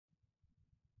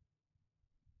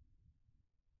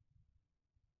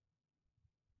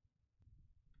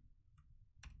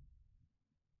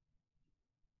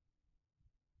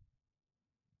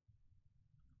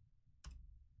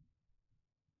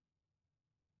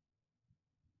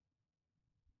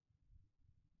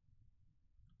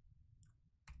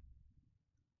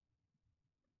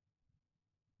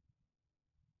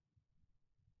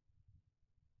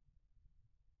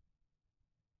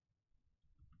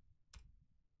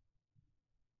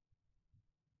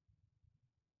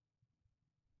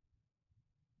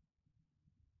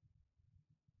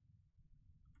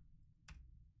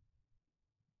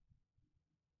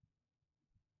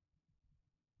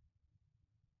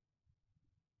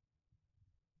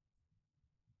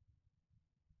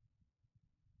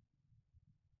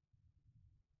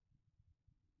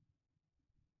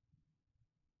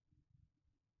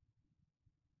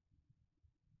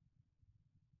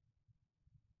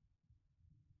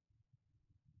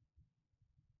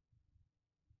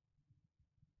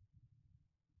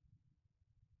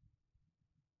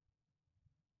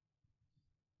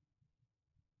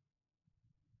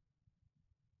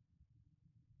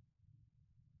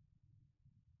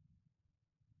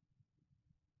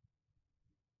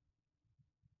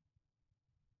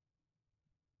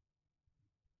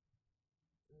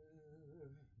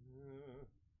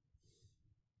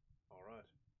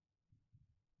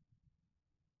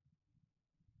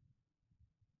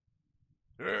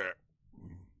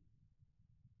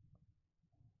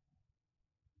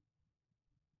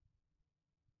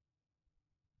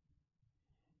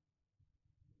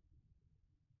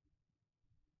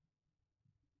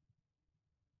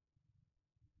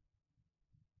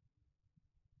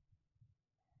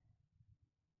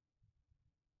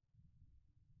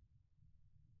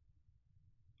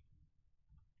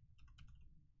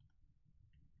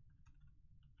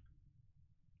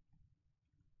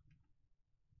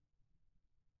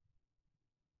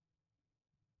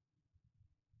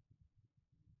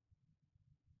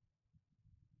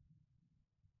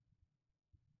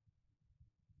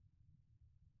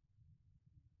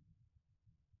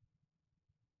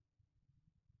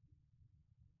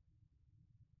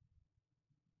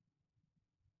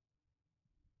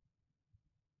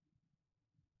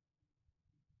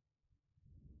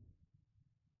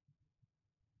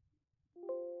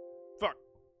Fuck.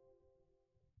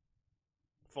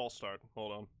 False start.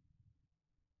 Hold on.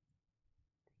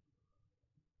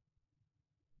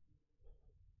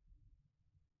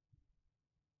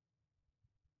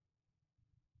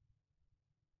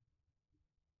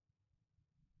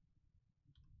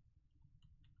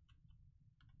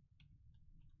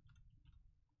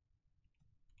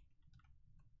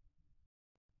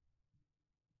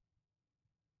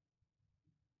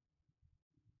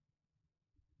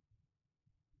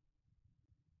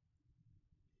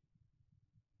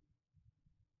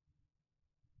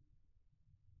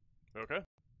 Okay.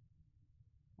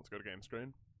 Let's go to game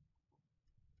screen.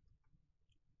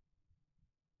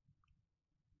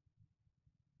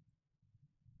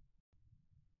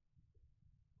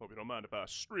 Hope you don't mind if I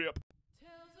strip.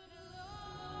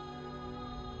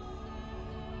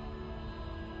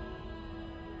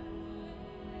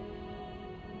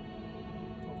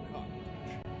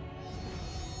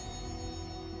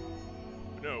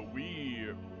 No,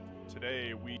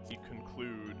 today we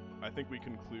conclude, I think we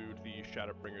conclude the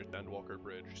Shadowbringers Endwalker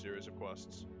Bridge series of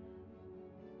quests.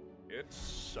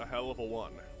 It's a hell of a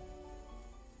one.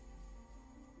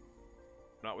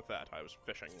 Not with that, I was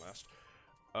fishing last.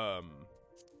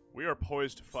 We are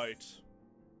poised to fight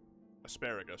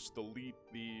Asparagus,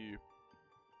 the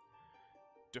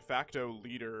de facto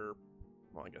leader,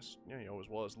 well I guess, yeah, he always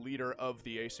was, leader of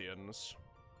the Asians,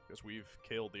 because we've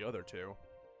killed the other two.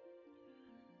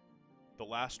 The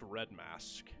last Red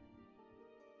Mask,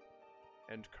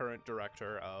 and current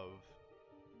director of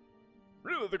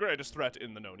really the greatest threat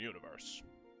in the known universe.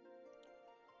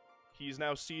 He's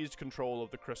now seized control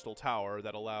of the Crystal Tower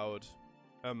that allowed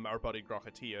our buddy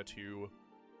Grokatia to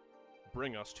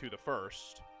bring us to the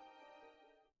First,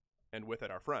 and with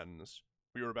it our friends.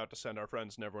 We were about to send our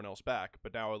friends and everyone else back,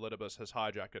 but now Elidibus has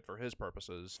hijacked it for his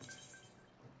purposes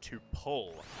to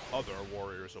pull other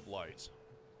Warriors of Light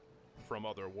from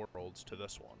other worlds to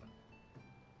this one.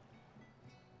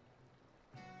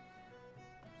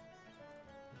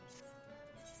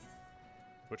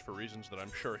 Which, for reasons that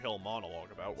I'm sure he'll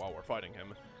monologue about while we're fighting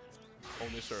him,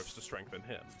 only serves to strengthen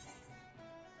him.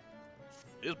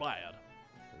 Is bad.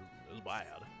 Is bad.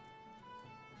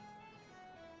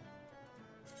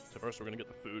 So first we're gonna get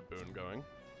the food boon going.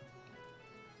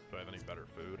 Do I have any better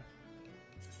food?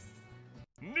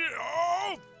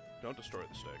 No! Don't destroy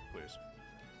the steak, please.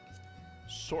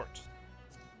 Sort.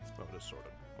 Oh, it is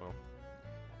sorted. Well.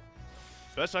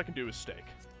 Best I can do is steak.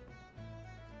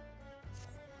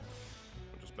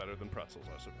 Which is better than pretzels,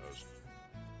 I suppose.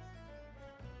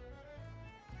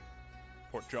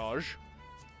 Port George.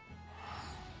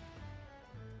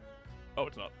 Oh,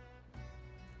 it's not.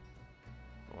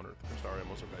 I wonder if the Crystarium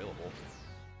was available.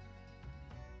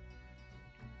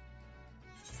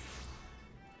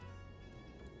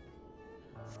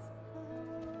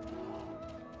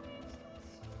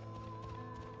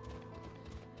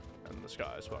 And the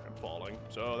sky is fucking falling,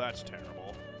 so that's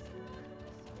terrible.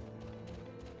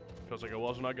 Feels like it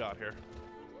was when I got here.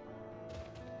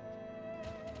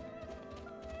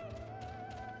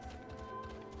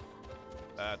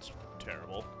 That's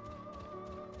terrible.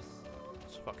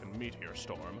 It's a fucking meteor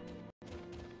storm.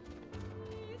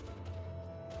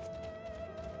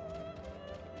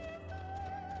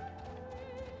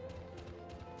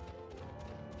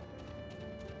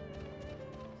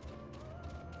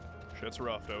 Shit's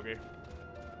rough, doggy.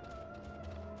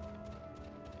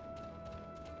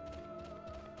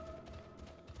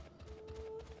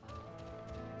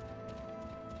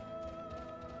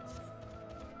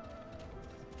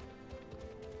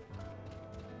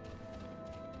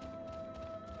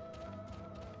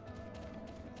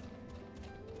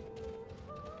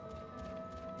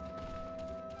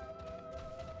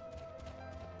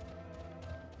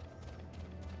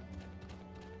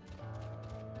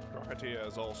 Grokatia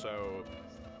is also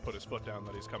put his foot down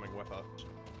that he's coming with us.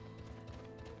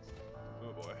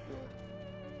 Oh boy.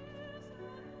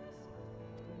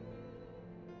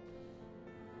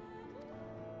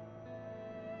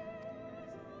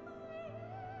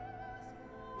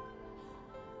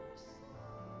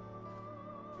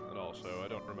 And also, I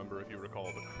don't remember if you recall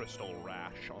the crystal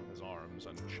rash on his arms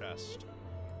and chest.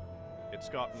 It's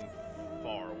gotten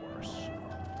far worse.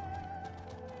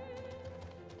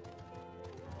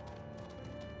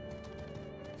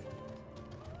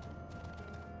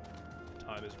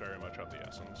 Time is very much of the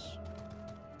essence.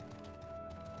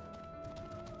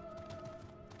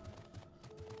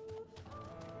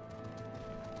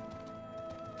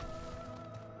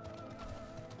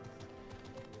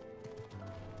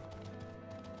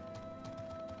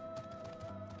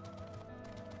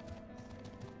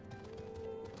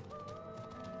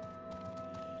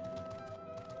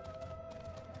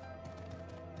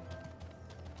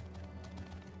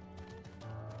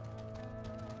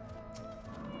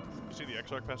 See the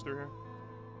Exarch pass through here?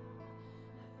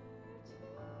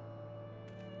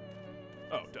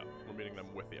 Oh, duh. We're meeting them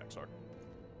with the Exarch.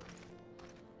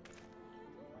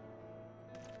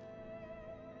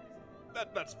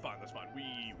 That's fine, that's fine.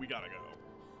 We gotta go.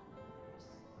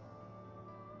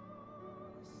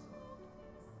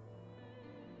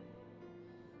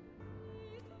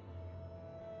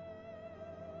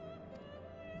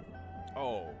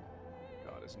 Oh.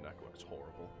 God, his neck looks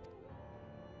horrible.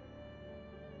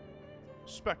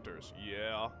 Spectres,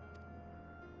 yeah.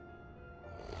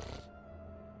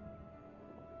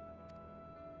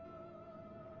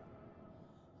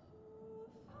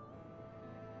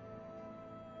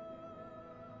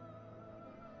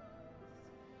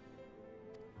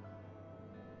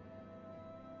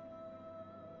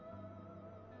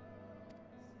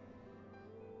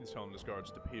 He's telling his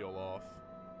guards to peel off,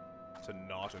 to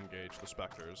not engage the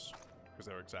Spectres, because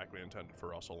they're exactly intended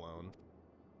for us alone.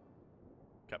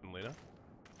 Captain Lena?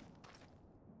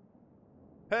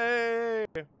 Hey!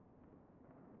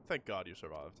 Thank God you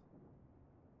survived.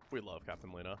 We love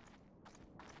Captain Lena.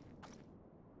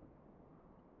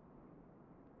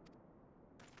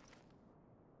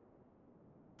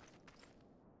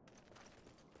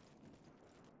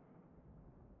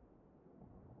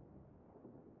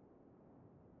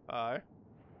 Hi.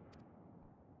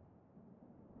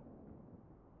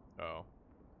 Oh.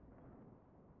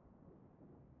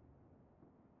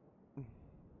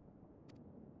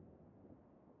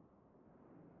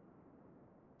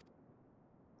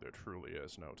 There truly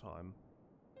is no time.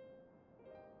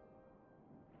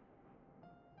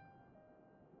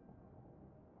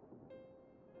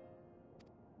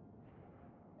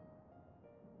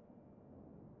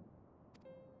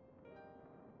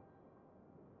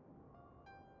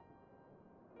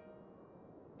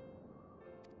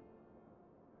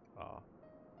 Ah.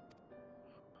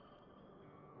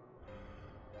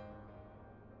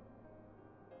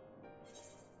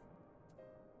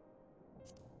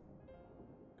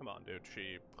 Come on, dude.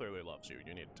 She clearly loves you.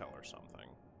 You need to tell her something.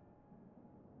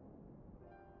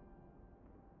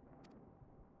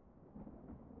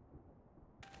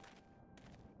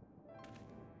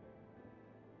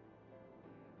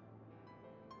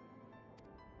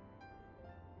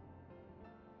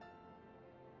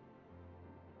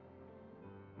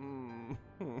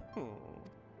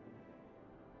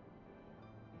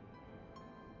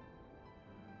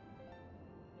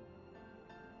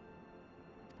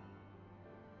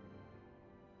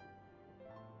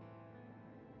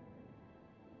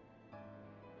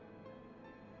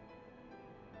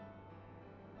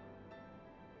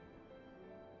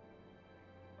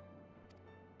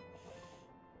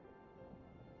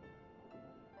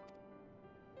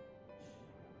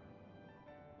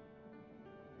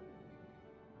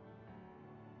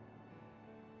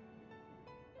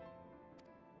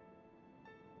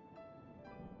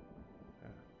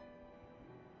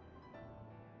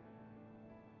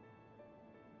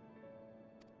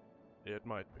 It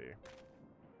might be.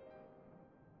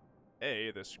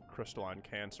 This crystalline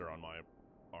cancer on my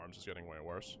arms is getting way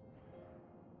worse.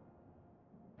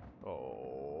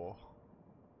 Oh.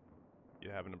 You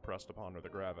haven't impressed upon her the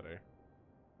gravity.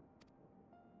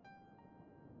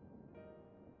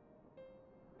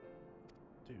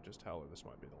 Dude, just tell her this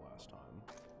might be the last time.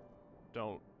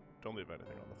 Don't leave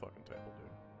anything on the fucking table,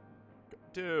 dude.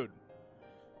 Dude!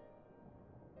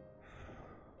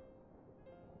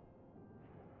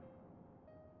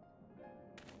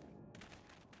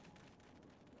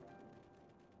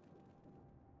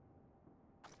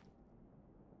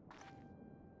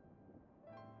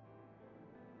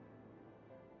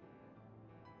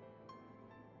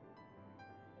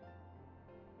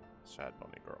 Sad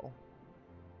bunny girl.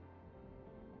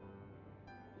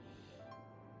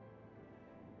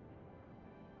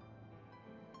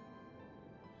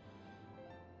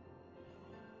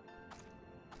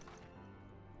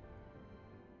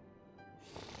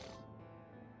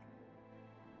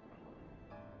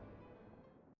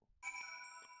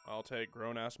 I'll take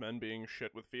grown-ass men being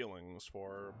shit with feelings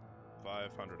for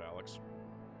 500, Alex.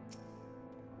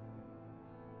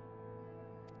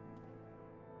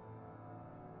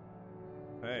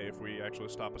 Hey, if we actually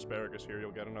stop Asparagus here,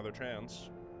 you'll get another chance.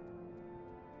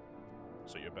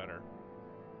 So you better.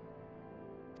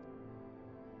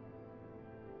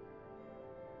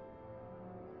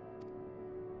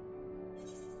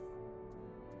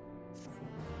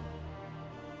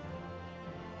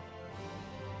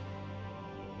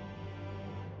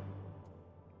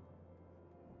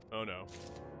 Oh no.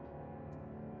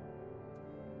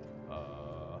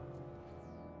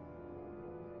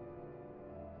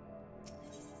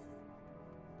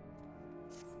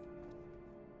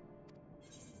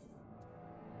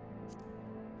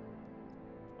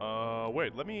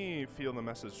 Wait, let me feel the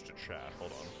message to chat.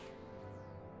 Hold on.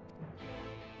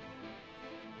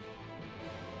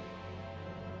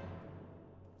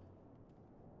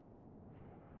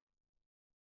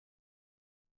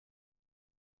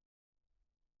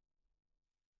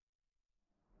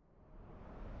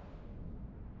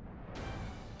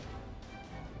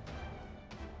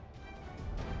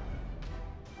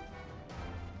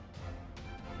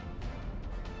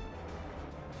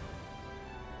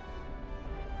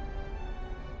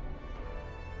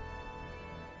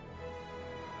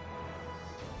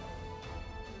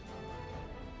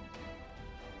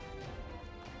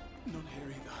 Not here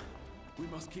either. We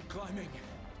must keep climbing.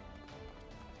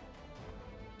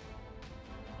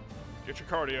 Get your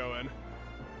cardio in.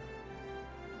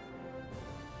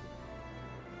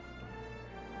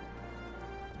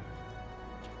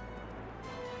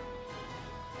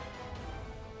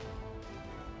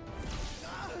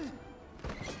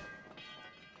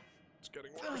 It's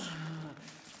getting worse.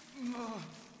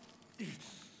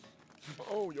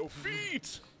 Oh, your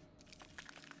feet!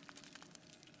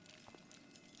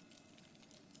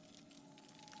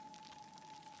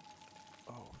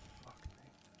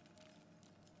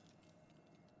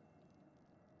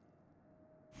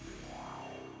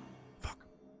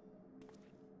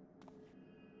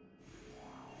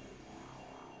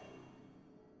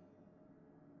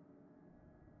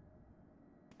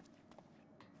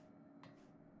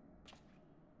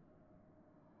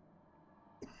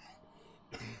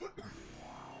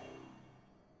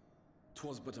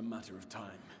 Twas but a matter of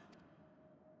time.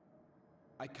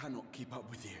 I cannot keep up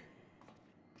with you,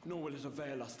 nor will it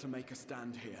avail us to make a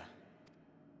stand here.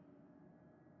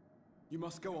 You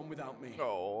must go on without me.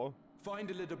 Oh. Find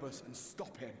Elidibus and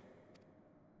stop him.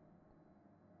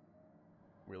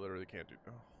 We literally can't do...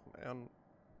 Oh, man.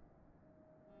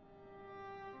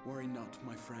 Worry not,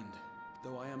 my friend.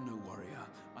 Though I am no warrior,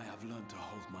 I have learned to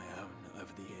hold my own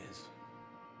over the years.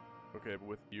 Okay, but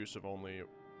with use of only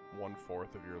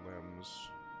 1/4 of your limbs.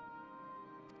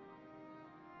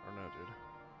 Or no, dude.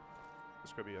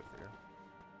 This could be it for you.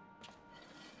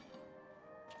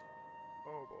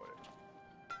 Oh boy.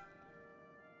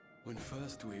 When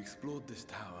first we explored this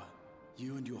tower,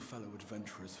 you and your fellow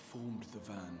adventurers formed the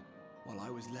van, while I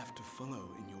was left to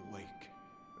follow in your wake.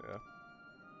 Yeah.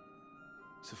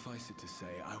 Suffice it to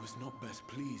say, I was not best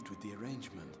pleased with the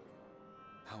arrangement.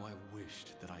 How I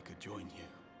wished that I could join you.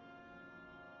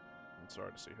 I'm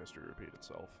sorry to see history repeat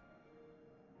itself.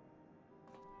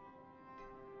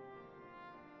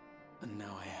 And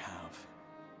now I have,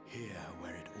 here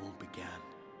where it all began.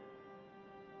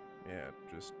 Yeah,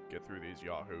 just get through these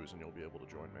yahoos and you'll be able to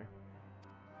join me.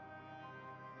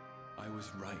 I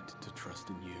was right to trust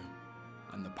in you,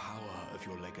 and the power of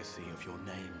your legacy, of your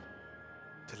name,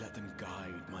 to let them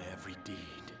guide my every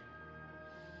deed.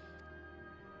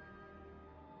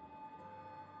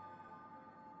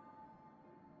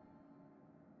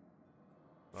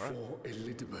 All right. For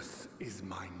Elidibus is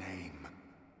my name,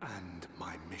 and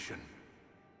my mission,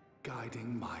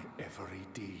 guiding my every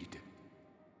deed.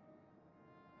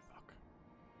 Fuck.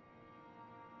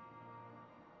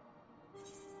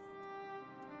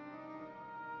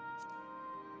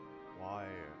 Why?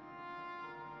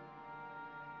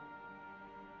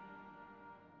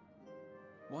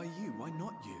 Why you? Why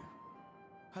not you?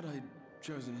 Had I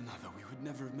chosen another, we would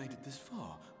never have made it this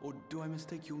far. Or do I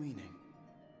mistake your meaning?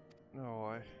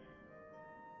 No,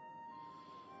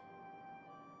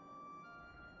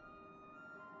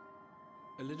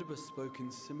 Elidibus spoke in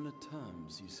similar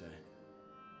terms, you say?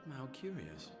 How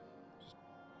curious.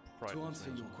 To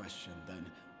answer your question, then,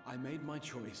 I made my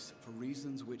choice for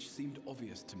reasons which seemed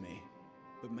obvious to me,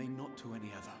 but may not to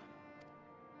any other.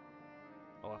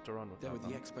 I'll have to run with that. There were the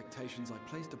then. expectations I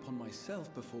placed upon myself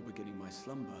before beginning my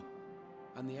slumber,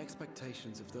 and the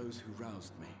expectations of those who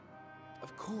roused me.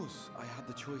 Of course, I had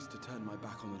the choice to turn my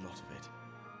back on a lot of it,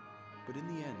 but in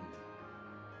the end,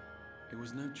 it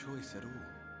was no choice at all.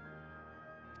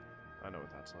 I know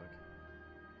what that's like.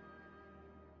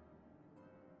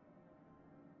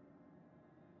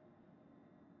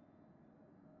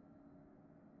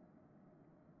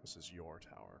 This is your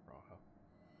tower, Graha.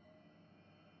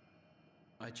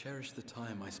 I cherish the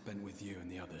time I spent with you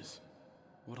and the others.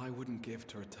 What I wouldn't give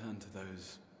to return to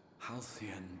those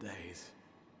halcyon days.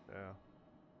 Yeah.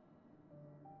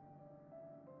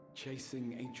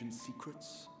 Chasing ancient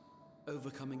secrets,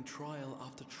 overcoming trial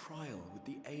after trial with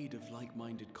the aid of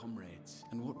like-minded comrades,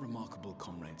 and what remarkable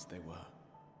comrades they were.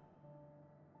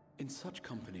 In such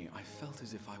company, I felt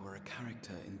as if I were a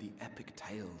character in the epic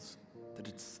tales that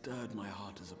had stirred my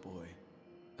heart as a boy,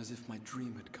 as if my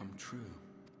dream had come true.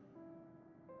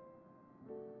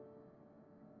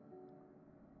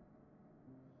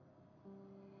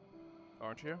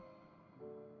 Aren't you?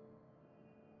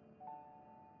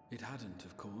 It hadn't,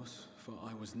 of course, for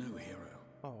I was no hero.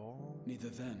 Oh. Neither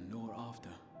then nor after.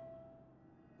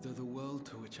 Though the world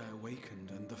to which I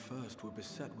awakened and the first were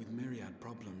beset with myriad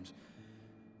problems,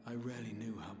 I rarely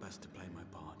knew how best to play my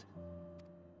part.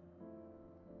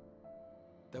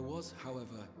 There was,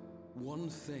 however, one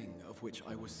thing of which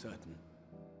I was certain.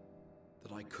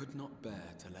 That I could not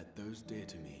bear to let those dear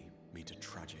to me meet a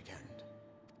tragic end.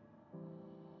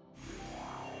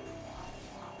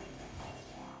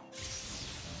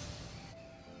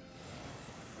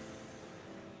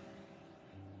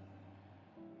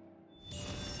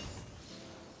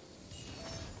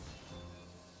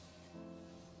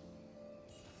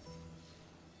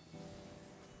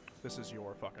 This is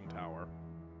your fucking tower.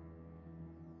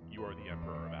 You are the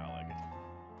Emperor of Alec.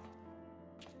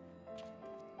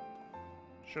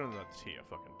 Shouldn't let Tia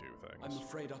fucking do things. I'm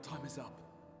afraid our time is up.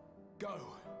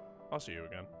 Go! I'll see you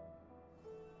again.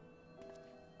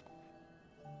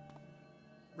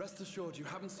 Rest assured you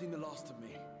haven't seen the last of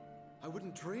me. I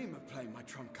wouldn't dream of playing my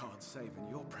trump card save in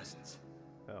your presence.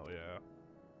 Hell yeah.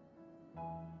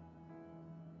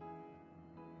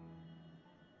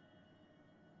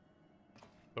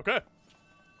 Okay.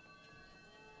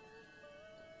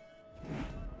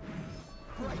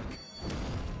 Break.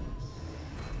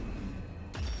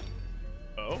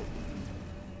 Oh.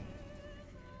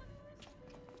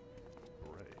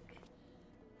 Break.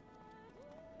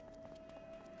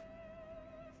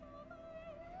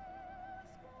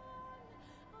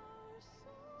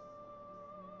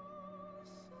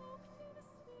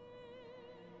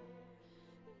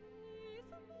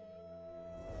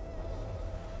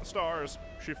 The stars,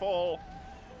 she fall.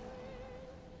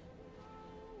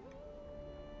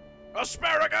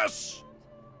 Asparagus!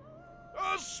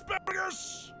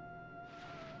 Asparagus!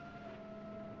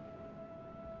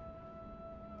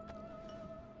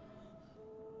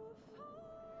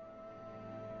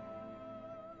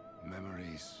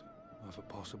 Memories of a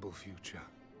possible future.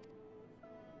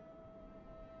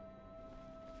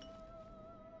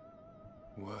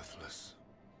 Worthless.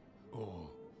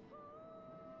 All.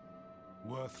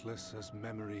 Worthless as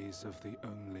memories of the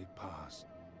only past.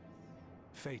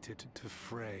 Fated to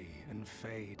fray and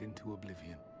fade into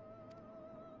oblivion.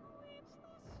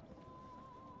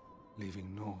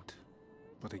 Leaving naught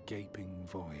but a gaping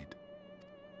void.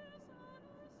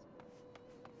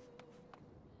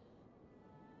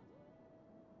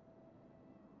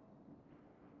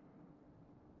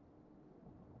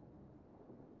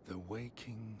 The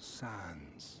Waking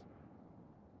Sands.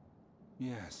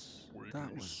 Yes,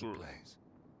 that was the place.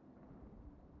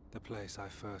 The place I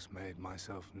first made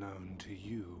myself known to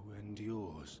you and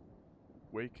yours.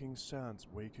 Waking Sands,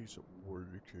 waking Sands.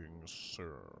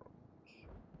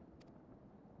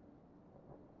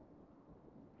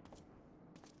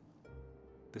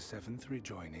 The seventh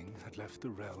rejoining had left the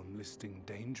realm listing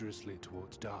dangerously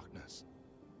towards darkness,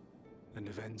 and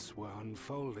events were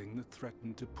unfolding that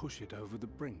threatened to push it over the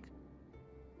brink.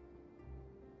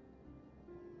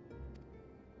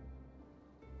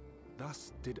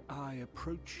 Thus did I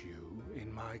approach you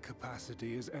in my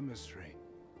capacity as emissary,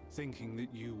 thinking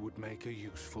that you would make a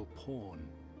useful pawn.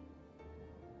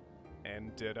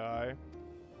 And did I?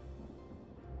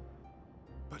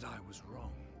 But I was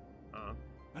wrong.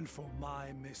 And for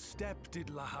my misstep did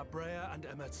La Habrea and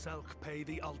Emetzelk pay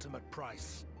the ultimate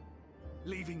price,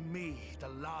 leaving me the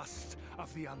last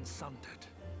of the Unsundered.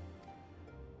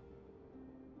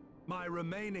 My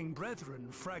remaining brethren,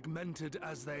 fragmented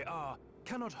as they are,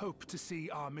 cannot hope to see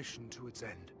our mission to its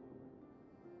end.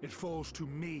 It falls to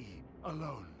me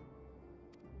alone.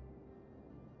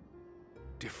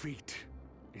 Defeat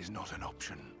is not an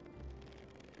option.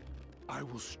 I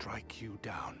will strike you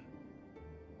down.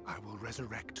 I will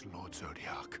resurrect Lord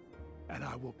Zodiac, and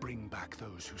I will bring back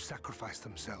those who sacrifice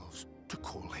themselves to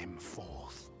call him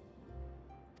forth.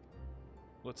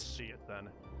 Let's see it then.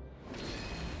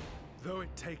 Though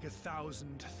it take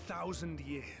 1,000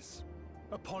 years,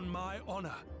 upon my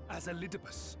honor as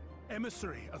Elidibus,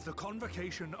 emissary of the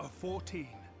Convocation of 14,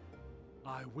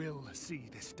 I will see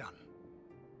this done.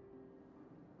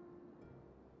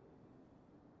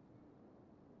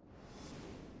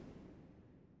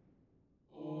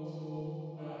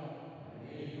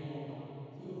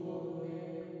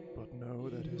 But know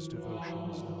that his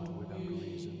devotion is not without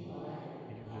reason,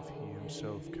 even if he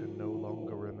himself can no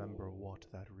longer remember what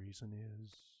that reason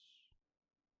is.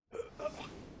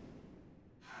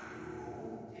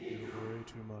 You worry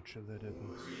too much,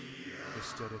 Elidibus.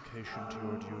 This dedication to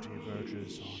your duty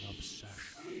verges on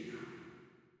obsession.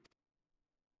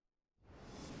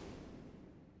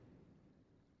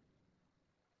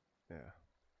 Yeah.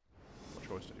 What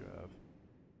choice did you have?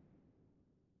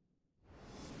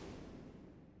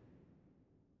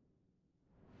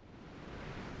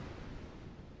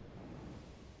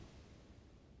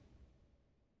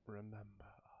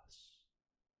 Remember us.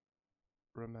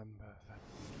 Remember that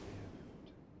we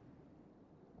lived.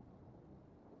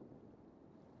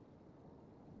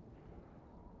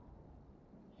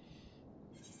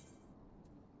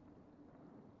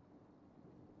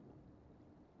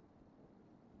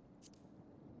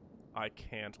 I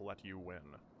can't let you win.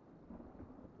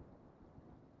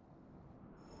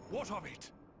 What of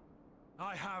it?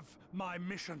 I have my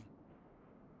mission.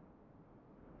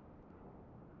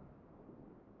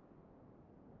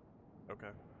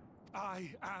 Okay.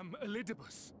 I am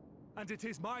Elidibus, and it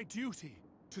is my duty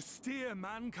to steer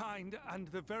mankind and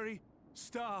the very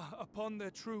star upon their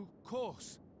true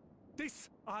course. This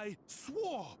I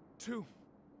swore to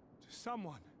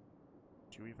someone.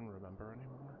 Do you even remember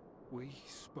anymore? We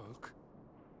spoke,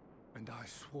 and I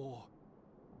swore.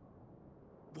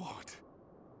 What?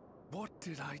 What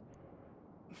did I...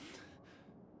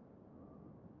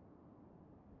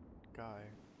 Guy.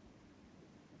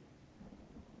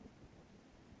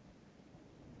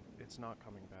 It's not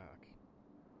coming back.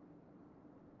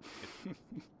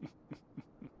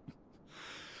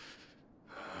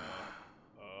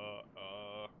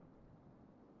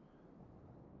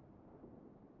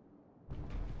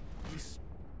 This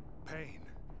pain,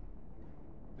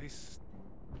 this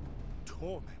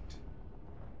torment,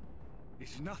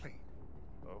 is nothing.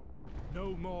 Oh.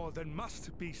 No more than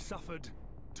must be suffered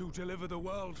to deliver the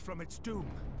world from its doom.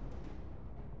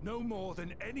 No more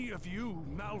than any of you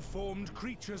malformed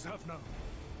creatures have known.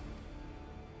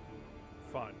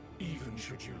 Fine. Even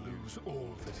should you lose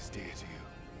all that is dear to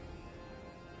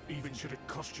you, even should it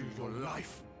cost you your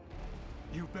life,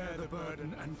 you bear the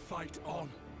burden and fight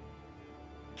on.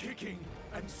 Kicking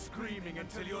and screaming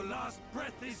until your last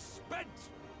breath is spent!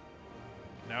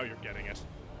 Now you're getting it.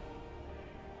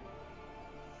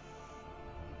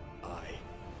 Aye,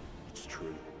 it's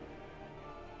true.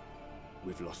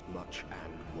 We've lost much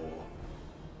and more.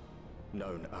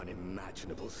 Known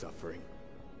unimaginable suffering.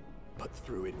 But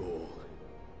through it all,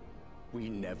 we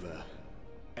never,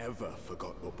 ever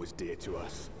forgot what was dear to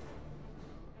us.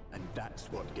 And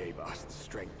that's what gave us the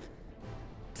strength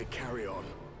to carry on.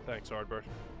 Thanks, Ardbert.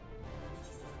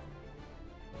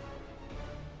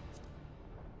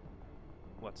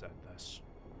 Let's end this.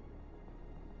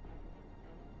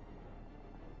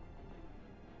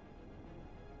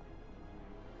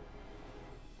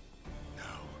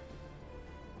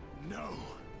 No.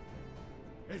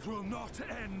 It will not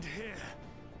end here.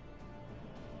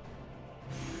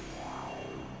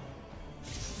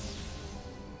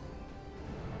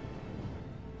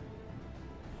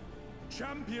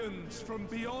 Champions from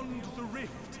beyond the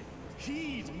rift,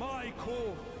 heed my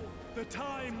call. The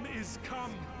time is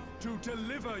come to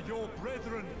deliver your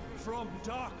brethren from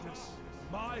darkness.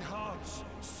 My heart's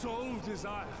sole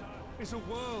desire is a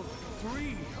world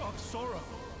free of sorrow.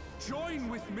 Join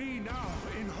with me now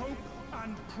in hope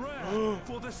and prayer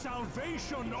for the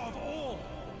salvation of all.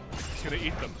 He's gonna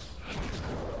eat them.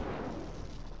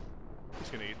 He's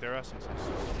gonna eat their essences.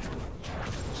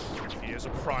 He is a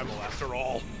primal after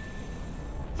all.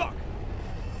 Fuck!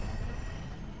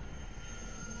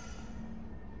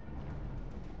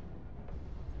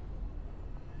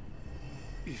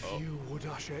 If you would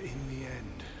usher in the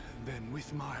end, then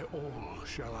with my all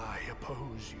shall I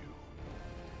oppose you.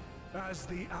 As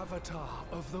the avatar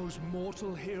of those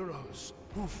mortal heroes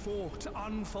who fought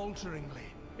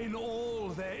unfalteringly in all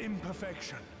their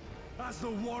imperfection. As the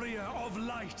warrior of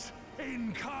light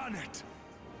incarnate.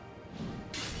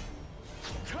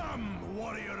 Come,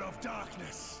 warrior of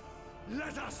darkness.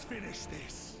 Let us finish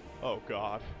this. Oh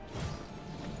God.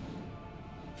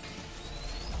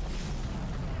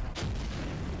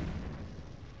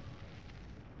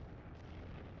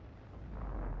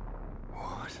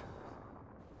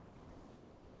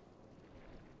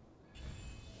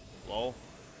 Lol.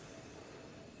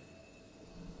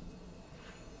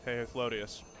 Hey,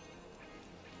 Thelodious.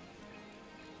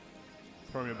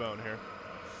 Throw me a bone here.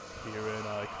 Herein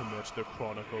I commit the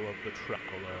chronicle of the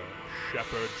traveler,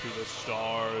 shepherd to the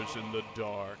stars in the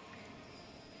dark.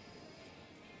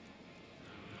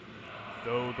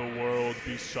 Though the world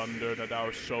be sundered and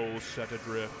our souls set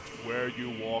adrift, where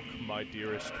you walk, my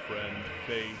dearest friend,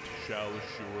 fate shall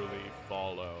surely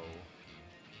follow.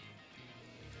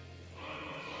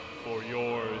 For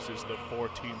yours is the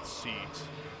 14th seat,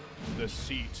 the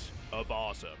seat of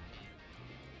awesome.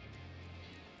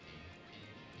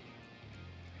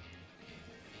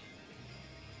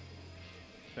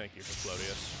 Thank you,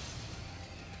 Thelodious.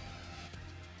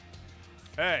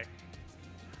 Hey!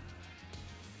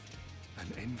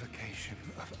 An invocation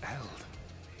of Eld.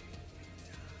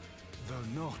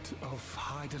 Though not of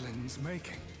Heidelin's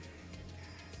making.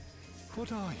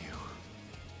 What are you?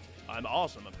 I'm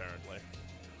awesome, apparently.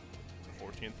 The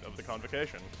 14th of the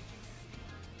convocation.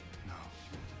 No.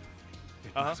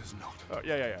 It matters not. Oh,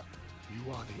 yeah.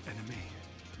 You are the enemy.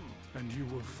 And you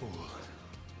will fall.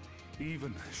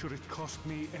 Even should it cost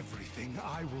me everything,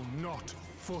 I will not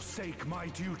forsake my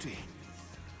duty.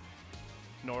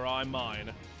 Nor I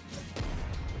mine.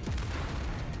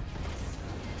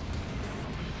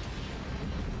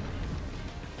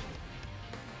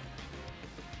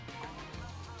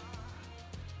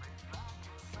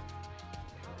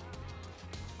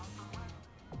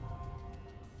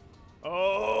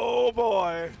 Oh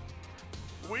boy!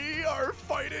 We are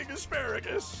fighting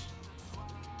Asparagus!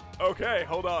 Okay,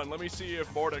 hold on. Let me see if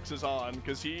Mortix is on,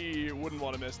 because he wouldn't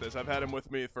want to miss this. I've had him with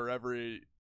me for every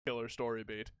killer story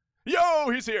beat.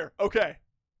 Yo, he's here! Okay.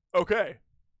 Okay.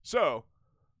 So,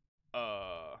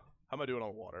 how am I doing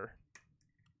on water?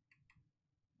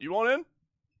 You want in?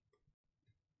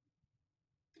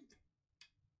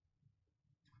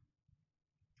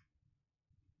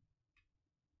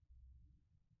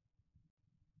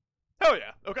 Hell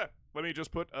yeah. Okay. Let me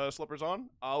just put slippers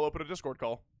on. I'll open a Discord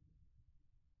call.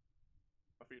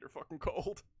 My feet are fucking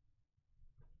cold.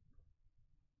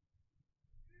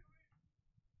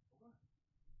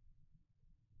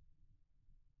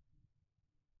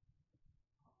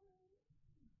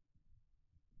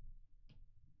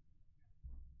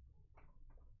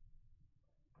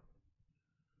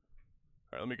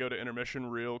 Alright, let me go to intermission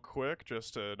real quick,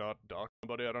 just to not dock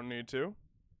somebody I don't need to.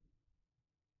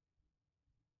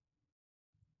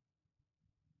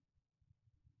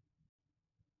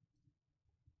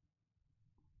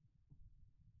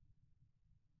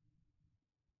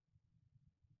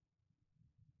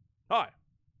 Hi.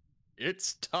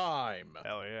 It's time.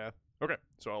 Hell yeah. Okay,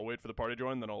 so I'll wait for the party to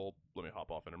join, then let me hop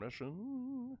off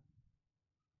intermission.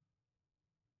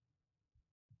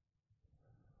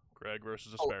 Greg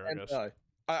versus Asparagus. Oh, and,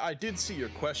 I did see your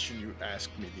question you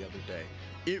asked me the other day.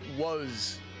 It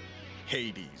was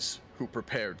Hades who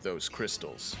prepared those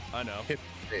crystals. I know.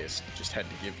 Hypnotis just had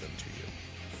to give them to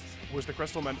you. Was the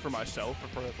crystal meant for myself or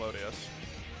for Thelodious?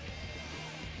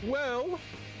 Well,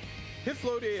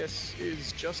 Hypnotis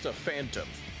is just a phantom,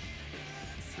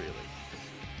 really.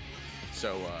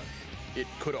 So, it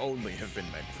could only have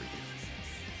been meant for you.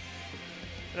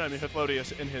 And I mean,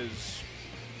 Thelodious in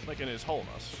his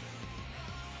wholeness.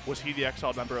 Was he the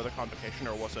exiled member of the convocation,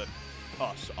 or was it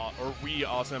us? Or we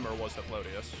Azem, or was it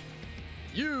Thelodious?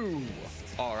 You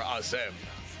are Azem.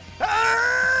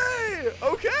 Hey!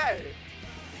 Okay!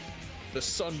 The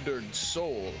sundered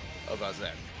soul of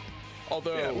Azem.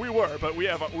 Although yeah, we were, but we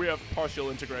have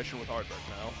partial integration with Ardbert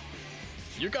now.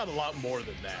 You got a lot more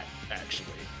than that,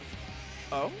 actually.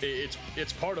 Oh?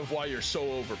 It's part of why you're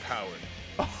so overpowered.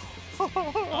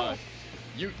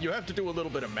 You have to do a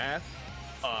little bit of math,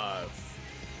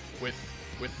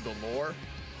 with the lore,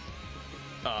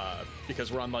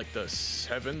 because we're on like the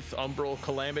 7th Umbral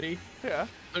Calamity. Yeah.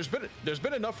 There's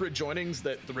been enough rejoinings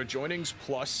that the rejoinings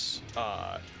plus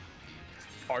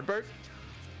Ardbert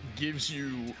gives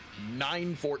you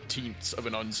 9/14 of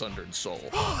an unsundered soul.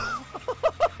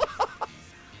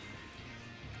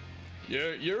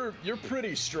 You're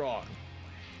pretty strong.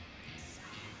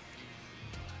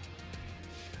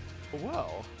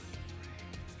 Well.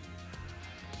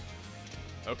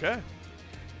 Okay.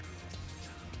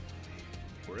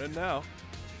 We're in now.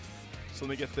 So let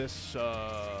me get this, see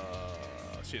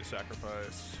a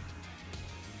sacrifice.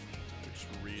 Just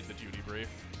read the duty brief,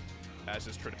 as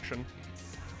is tradition.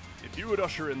 If you would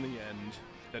usher in the end,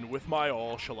 then with my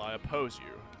all shall I oppose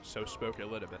you. So spoke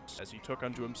Elidibus, as he took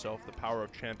unto himself the power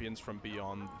of champions from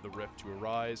beyond the rift to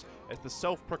arise, as the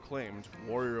self-proclaimed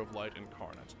warrior of light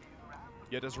incarnate.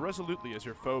 Yet as resolutely as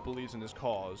your foe believes in his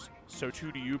cause, so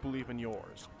too do you believe in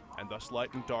yours, and thus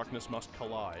light and darkness must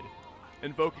collide.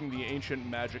 invoking the ancient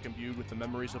magic imbued with the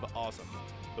memories of Ozan,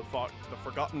 the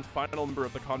forgotten final member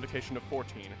of the Convocation of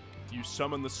 14. You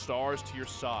summon the stars to your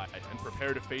side and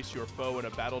prepare to face your foe in a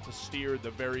battle to steer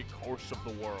the very course of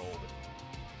the world.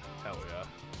 Hell yeah.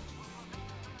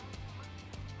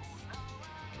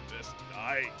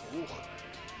 Ooh.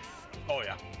 Oh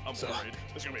yeah. I'm worried.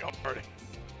 It's gonna be hard.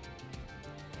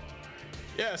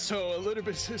 Yeah, so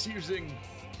Elidibus is using...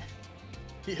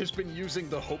 He has been using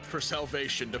the hope for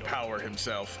salvation to power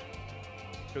himself.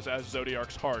 Because as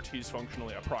Zodiark's heart, he's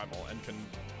functionally a primal and can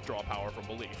draw power from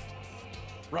belief.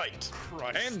 Right.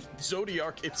 Christ. And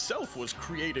Zodiark itself was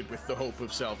created with the hope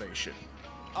of salvation.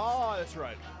 Ah, that's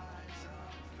right.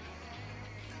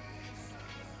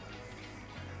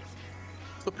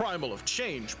 The primal of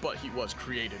change, but he was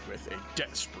created with a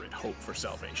desperate hope for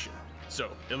salvation. So,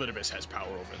 Elidibus has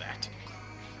power over that.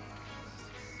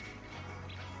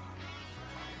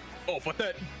 Oh, but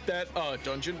that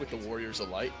dungeon with the Warriors of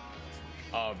Light,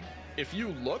 if you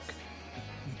look,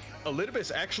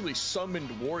 Elidibus actually summoned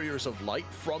Warriors of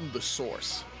Light from the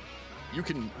source. You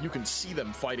can see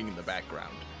them fighting in the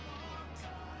background.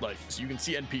 Like, so you can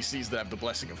see NPCs that have the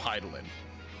Blessing of Hydaelyn.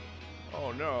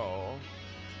 Oh no.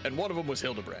 And one of them was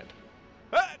Hildebrand.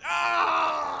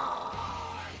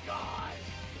 Ah! God!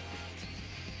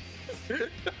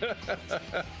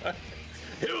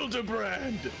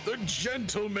 Hildebrand, the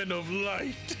Gentleman of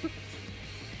Light.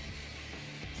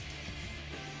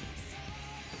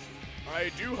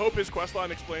 I do hope his questline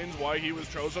explains why he was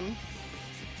chosen.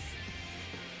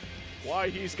 Why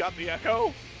he's got the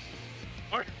echo.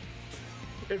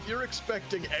 If you're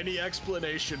expecting any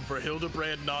explanation for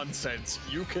Hildebrand nonsense,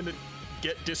 you can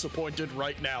get disappointed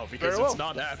right now because it's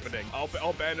not happening.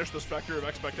 I'll banish the specter of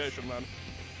expectation then.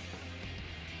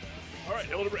 Alright,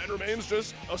 Hildebrand remains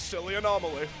just a silly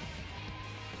anomaly.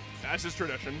 As is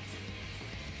tradition.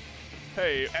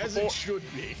 Hey, as it should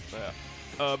be.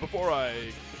 Yeah. Before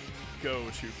I go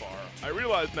too far, I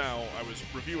realize now I was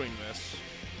reviewing this.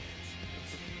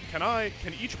 Can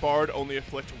each bard only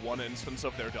afflict one instance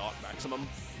of their dot maximum?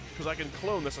 Because I can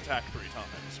clone this attack 3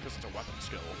 times, because it's a weapon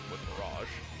skill with Barrage.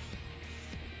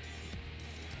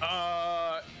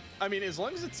 I mean, as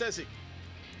long as it says it,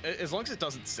 as long as it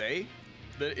doesn't say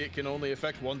that it can only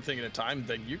affect one thing at a time,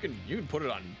 then you can put it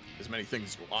on as many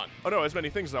things as you want. Oh no, as many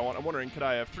things as I want. I'm wondering, could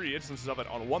I have 3 instances of it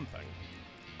on one thing?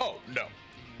 Oh, no.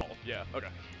 Oh, yeah, okay.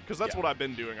 Because that's what I've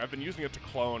been doing. I've been using it to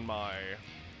clone my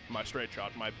straight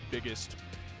shot, my biggest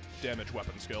damage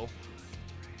weapon skill.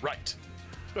 Right.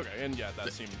 Okay, and yeah,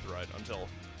 that seemed right until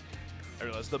I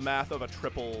realized the math of a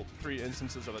triple 3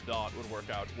 instances of a dot would work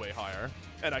out way higher.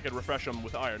 And I could refresh them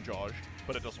with Iron Jaw,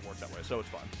 but it doesn't work that way, so it's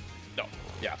fine. No,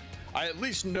 yeah. I at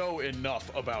least know enough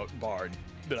about Bard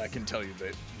that I can tell you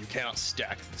that you cannot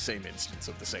stack the same instance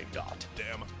of the same dot.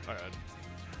 Damn. Alright.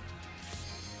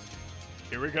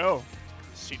 Here we go.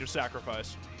 Seat of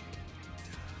Sacrifice.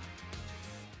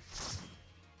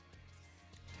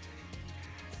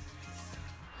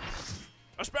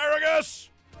 Asparagus!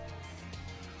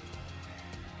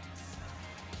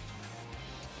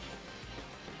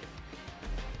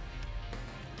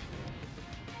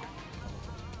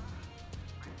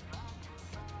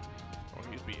 Oh,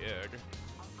 he's big.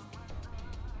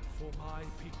 For my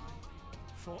people,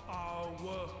 for our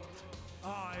world,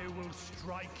 I will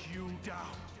strike you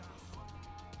down.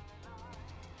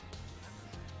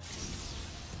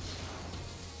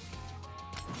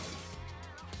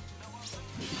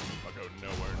 I'll go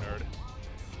nowhere, nerd.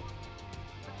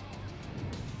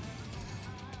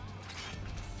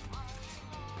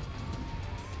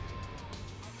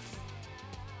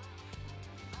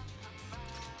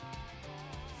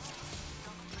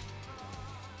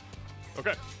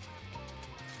 Okay.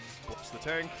 What's the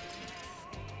tank?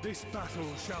 This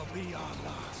battle shall be our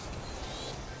last.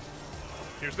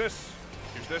 Here's this.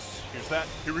 Here's this. Here's that.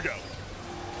 Here we go.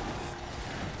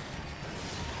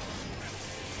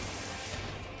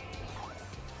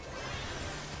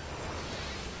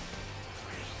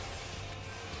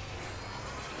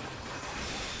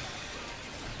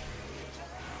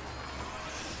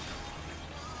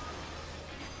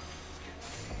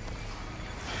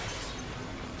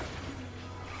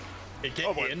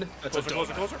 Get in. That's closer,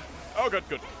 closer, closer. Oh, good,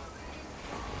 good.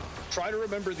 Try to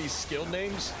remember these skill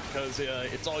names, because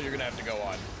it's all you're going to have to go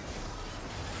on.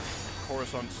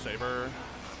 Coruscant Saber.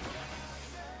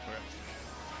 Okay.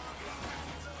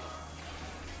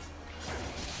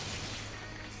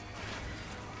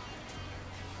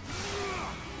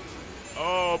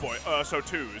 Oh, boy. So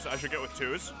 2s. I should get with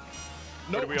 2s?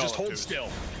 No, we just all hold have 2s? still.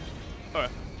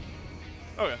 Okay.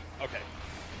 Okay. Okay.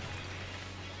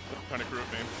 Trying to group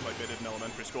me like they did in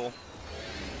elementary school.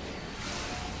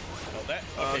 Well, that.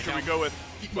 Okay, should we go with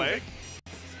play?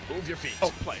 Move your feet.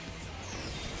 Oh, play.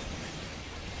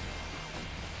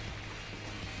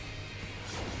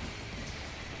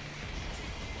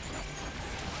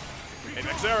 Hey,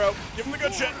 next arrow. Give him the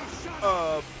good shit.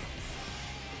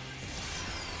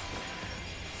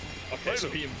 Okay, so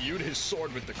he imbued his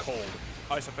sword with the cold.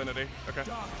 Ice affinity. Okay.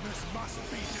 Darkness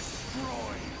must be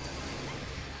destroyed.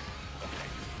 Okay.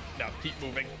 Now keep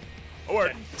moving.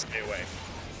 Forward. And stay away.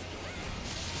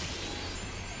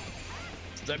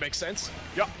 Does that make sense?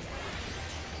 Yeah.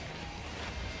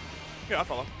 Yeah, I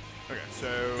follow. Okay,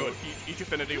 so each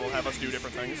affinity will have us do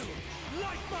different things.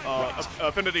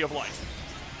 Affinity of light.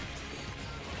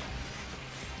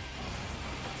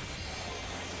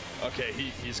 Okay,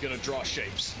 he's gonna draw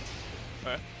shapes.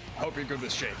 Okay. I hope you're good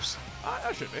with shapes.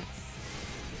 I should be.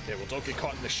 Okay, well, don't get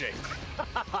caught in the shape.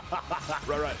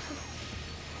 Right.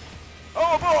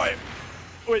 Oh boy!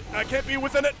 Wait, I can't be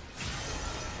within it.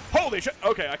 Holy shit!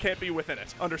 Okay, I can't be within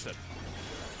it. Understood.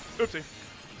 Oopsie.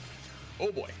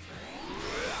 Oh boy.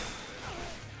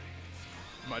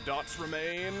 My dots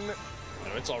remain.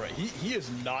 No, it's alright. He is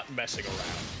not messing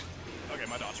around. Okay,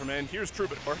 my dots remain. Here's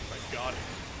Troubadour. Thank God.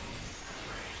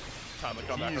 Time to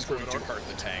come back. He's going to hurt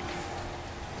the tank.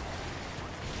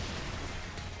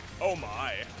 Oh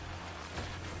my.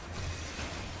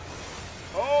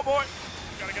 Oh boy.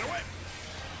 Gotta get away.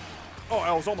 Oh,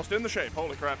 I was almost in the shape.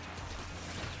 Holy crap.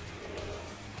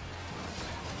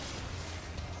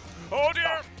 Oh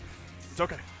dear. It's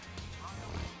okay.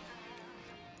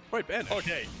 Wait, bandage.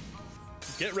 Okay.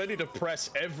 Get ready to press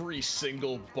every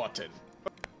single button.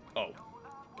 Oh.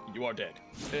 You are dead.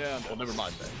 Yeah. Well, never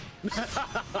mind then.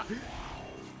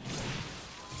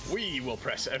 We will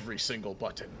press every single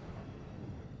button.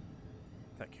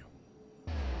 Thank you.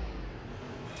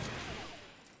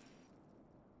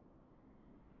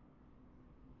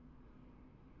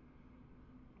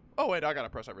 Oh wait, I gotta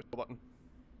press every single button.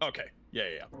 Okay.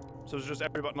 Yeah. So it's just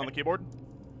every button on the keyboard?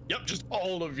 Yep, just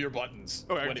all of your buttons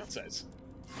Okay, when gotcha. it says.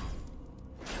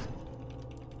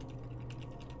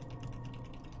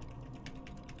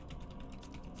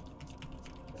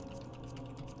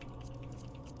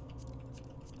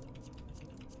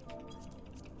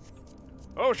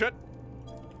 Oh shit.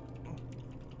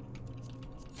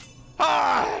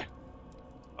 Ah!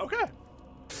 Okay.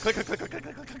 Click, click, click, click, click,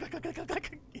 click, click, click, click, click,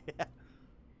 click. Yeah.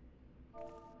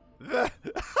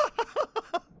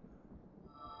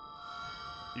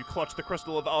 You clutch the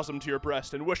crystal of Osm to your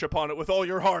breast and wish upon it with all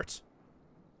your heart.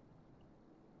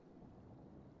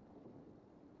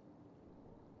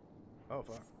 Oh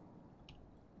fuck.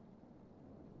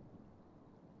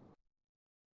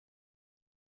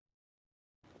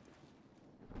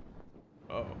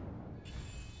 Oh.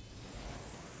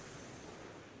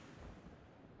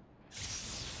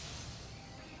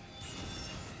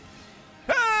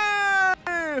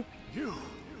 Hey! You!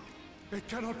 It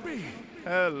cannot be!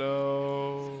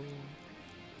 Hello.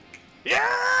 Yeah!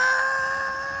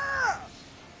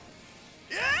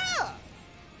 Yeah!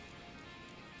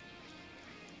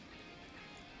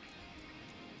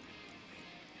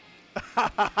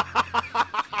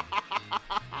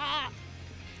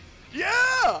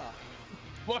 Yeah!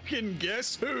 Fucking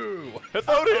guess who?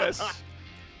 Hithodius!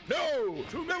 No!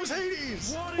 That was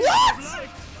Hades! What?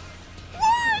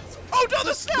 What? Oh no,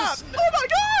 the snap! Oh my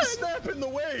god! Snap in the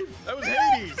wave! That was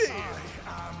Help Hades! me!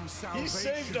 I am salvation He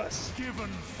saved us! given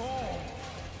form.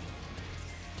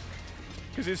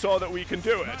 Because he saw that we can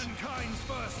do it. Mankind's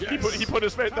first Yes. He put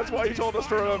his faith. That's why he told us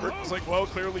to remember. It's like, well,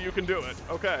 clearly you can do it.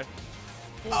 Okay.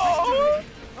 For Oh!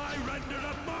 victory, I rendered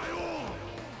up my all.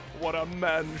 What a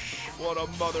mensch. What a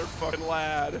motherfucking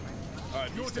lad.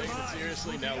 Alright, he's taking it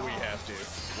seriously, now we have to.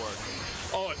 Work.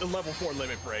 Oh, the level 4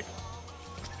 limit break.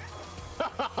 I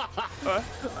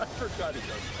forgot he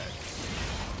does that.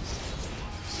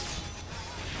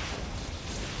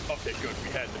 Okay, good, we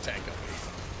had the tank up.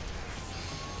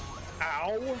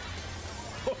 Ow!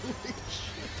 Holy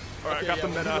shit. Alright, got the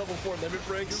when we meta. level 4 limit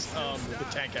breaks, the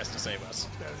tank has to save us.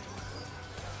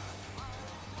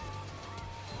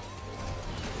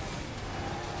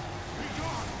 Be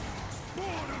gone,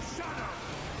 spawn of shadow.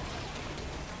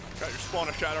 Got your spawn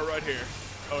of shadow right here.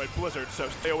 Oh, wait, blizzard, so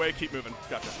stay away, keep moving.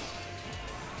 Gotcha.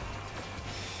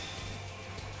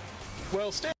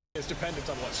 Well, staying is dependent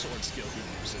on what sword skill he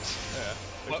uses.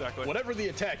 Yeah, exactly. Whatever the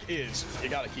attack is, you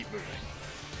gotta keep moving.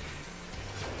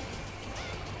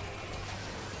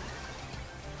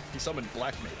 He summoned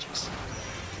black mages.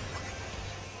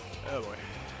 Oh boy.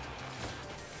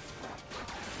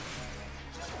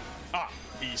 Ah,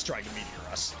 he's trying to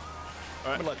meteor us.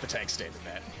 Alright. I'm gonna let the tank stand in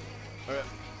that. Alright.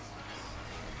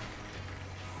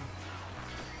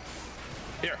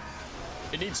 Here.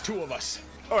 It needs 2 of us.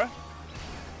 Alright.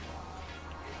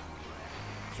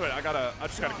 So wait, I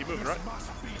just gotta keep moving, right?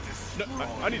 No,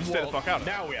 I need to stay the fuck out of it.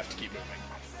 Now we have to keep moving.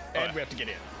 And we have to get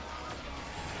in.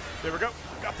 There we go.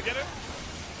 Got to get it.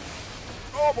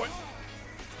 Oh boy.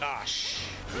 Ah, shh.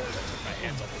 I took my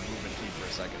hands off the movement key for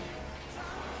a second.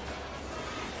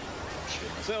 Shit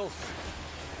myself.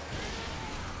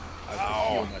 I have to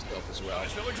heal myself as well. I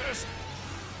still exist.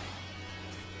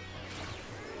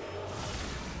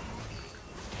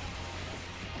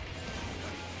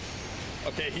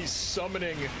 Okay, he's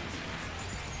summoning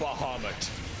Bahamut.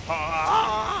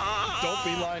 Don't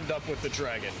be lined up with the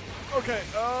dragon. Okay,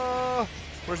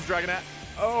 where's the dragon at?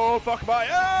 Oh, fuck my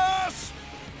ass!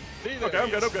 Okay, I'm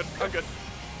good, I'm good.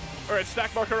 Alright,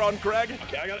 stack marker on Greg.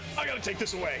 Okay, I gotta take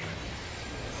this away.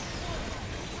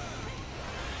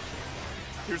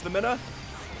 Here's the Mina.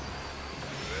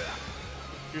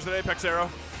 Here's the Apex arrow.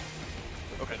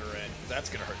 Okay, that's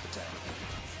gonna hurt the tank.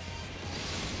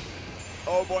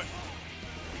 Oh boy.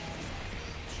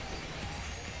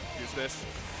 Use this.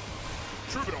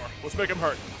 Troubadour. Let's make him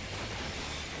hurt.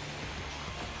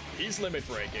 He's limit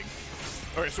breaking.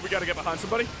 Okay, so we gotta get behind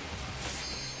somebody?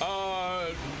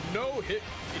 No hit.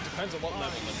 It depends on what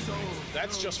level limit breaks.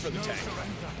 That's just for the tank.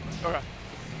 Okay.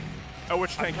 Oh,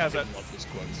 which tank has it? I love these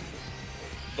quotes.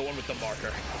 The one with the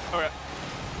marker. Okay.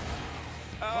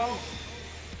 Oh,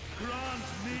 grant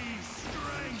me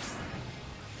strength.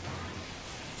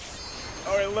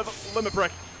 Alright, limit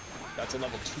break. That's a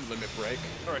level 2 limit break.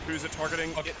 Alright, who's it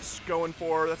targeting? Okay. It's going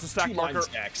for, that's a stack 2 marker. line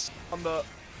stacks. On the,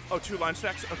 oh, 2 line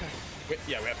stacks? Okay.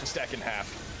 Yeah, we have to stack in half.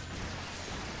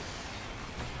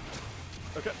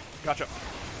 Okay, gotcha.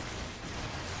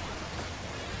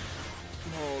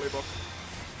 Holy book.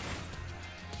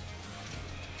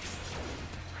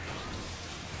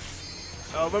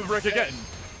 Limit break again.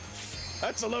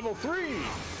 That's a level 3.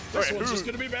 This one's just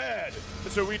gonna be bad.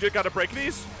 So we gotta break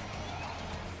these?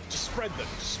 Just spread them.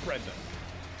 Just spread them.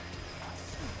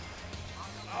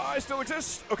 I still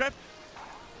exist. Okay.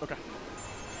 Okay.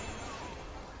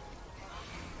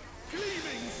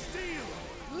 Gleaming steel.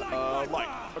 Light.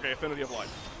 Okay, affinity of light.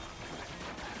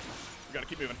 We gotta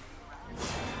keep moving.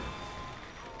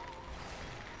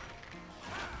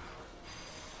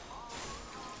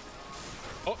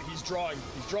 Oh, he's drawing.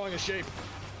 He's drawing a shape.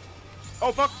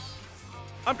 Oh, fuck.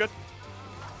 I'm good.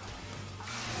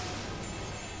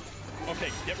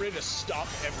 Okay, get ready to stop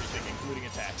everything, including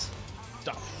attacks.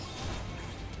 Stop.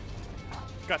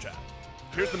 Gotcha.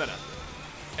 Here's the Mina.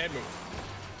 And move.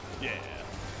 Yeah.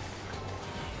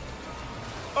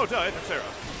 Oh, duh, Apex arrow.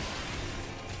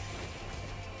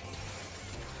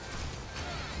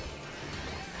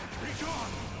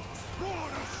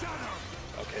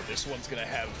 Okay, this one's gonna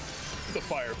have the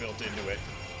fire built into it.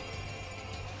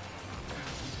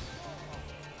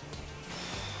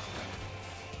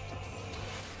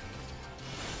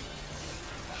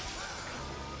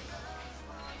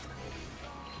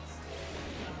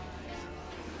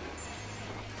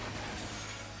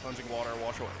 Plunging water,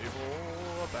 wash away evil.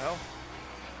 What the hell?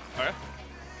 Okay.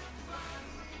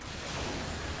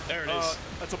 There it is.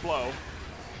 That's a blow.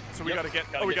 So we gotta get.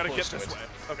 We gotta get this way.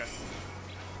 Okay.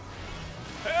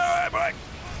 Hey, boy!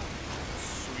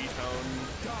 Sweet home.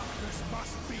 Darkness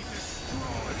must be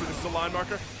destroyed. So this is a line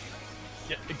marker.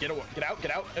 Get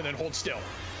out, and then hold still.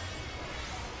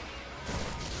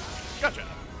 Gotcha.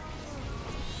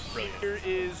 Brilliant. Here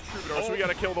is Troubadour. So we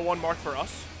gotta kill the one marked for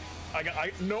us.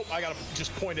 Nope, I gotta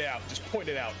just point it out. Just point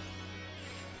it out.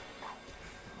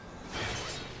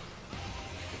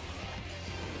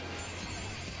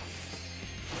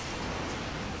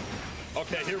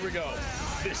 Okay, here we go.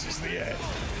 This is the end.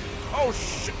 Oh,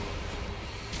 shit.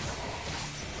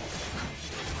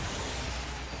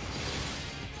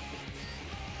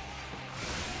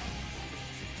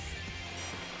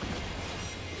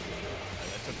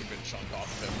 That took a good chunk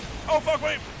off of him. Oh, fuck,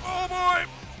 wait. Oh, boy.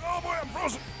 Oh, boy, I'm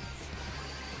frozen.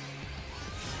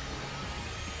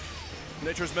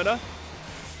 Nature's Mina.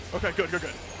 Okay, good.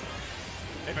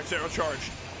 Apex arrow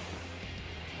charged.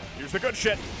 Here's the good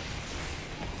shit.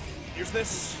 Here's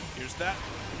this. Here's that.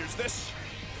 Here's this.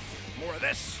 More of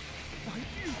this. My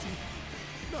beauty.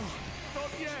 No,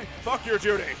 not yet. Fuck your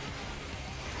duty.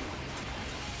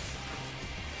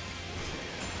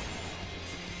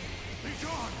 Be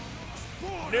gone.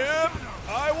 Spawn Nope.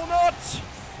 I will not.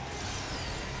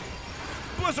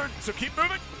 Blizzard. So keep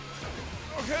moving.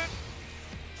 Okay.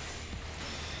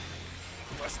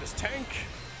 Bless this tank.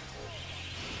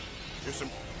 Here's some.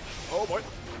 Oh boy.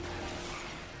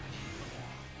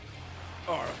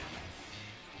 All right.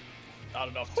 Not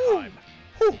enough time.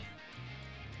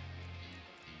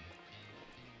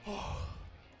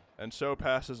 And so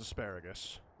passes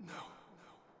Asparagus.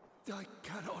 No, I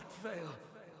cannot fail.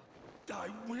 I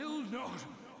will not.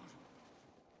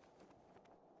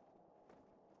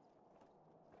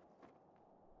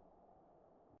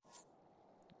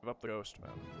 Give up the ghost,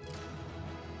 man.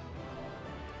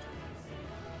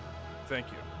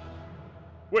 Thank you.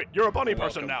 Wait, you're a bunny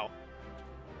person now.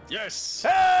 Yes!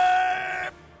 Hey!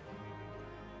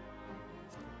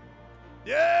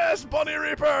 Yes, Bunny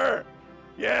Reaper!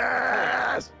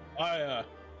 Yes! I'm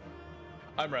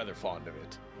rather fond of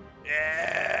it.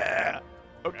 Yeah!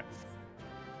 Okay.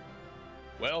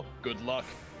 Well, good luck.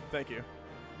 Thank you.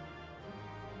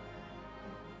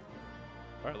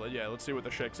 Alright, yeah, let's see what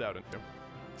this shakes out into.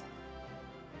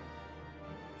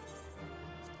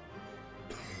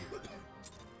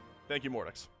 Thank you,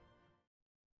 Mortix.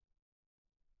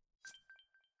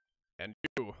 And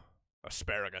you,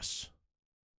 Asparagus.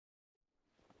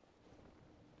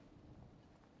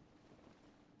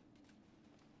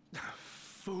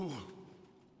 Fool!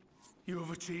 You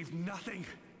have achieved nothing.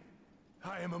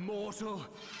 I am immortal,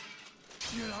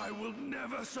 yet I will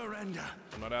never surrender.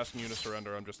 I'm not asking you to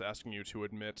surrender, I'm just asking you to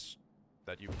admit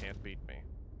that you can't beat me.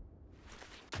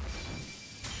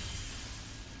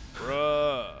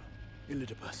 Bruh.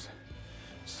 Elidibus,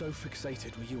 so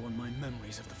fixated were you on my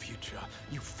memories of the future,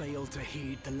 you failed to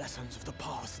heed the lessons of the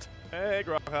past. Hey,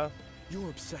 Gregor. Your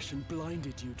obsession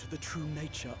blinded you to the true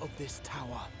nature of this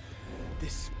tower.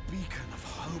 This beacon of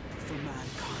hope for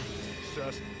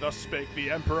mankind. Thus spake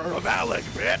the Emperor of Alec,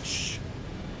 bitch!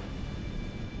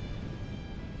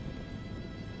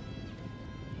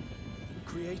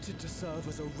 Created to serve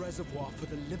as a reservoir for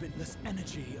the limitless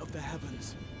energy of the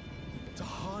heavens. To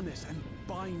harness and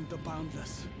bind the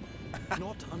boundless.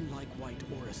 Not unlike white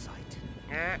orosite.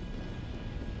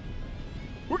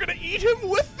 We're gonna eat him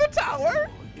with the tower?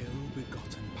 Your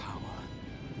ill-begotten power.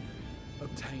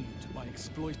 Obtained by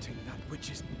exploiting that which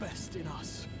is best in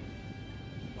us.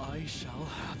 I shall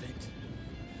have it.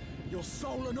 Your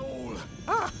soul and all!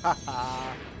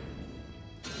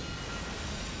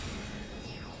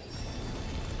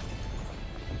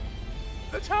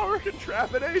 The tower can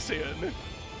trap an Asian.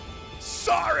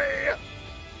 Sorry!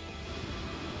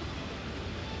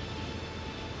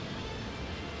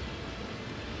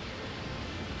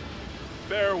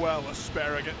 Farewell,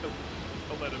 Asparagus.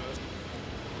 Elidibus.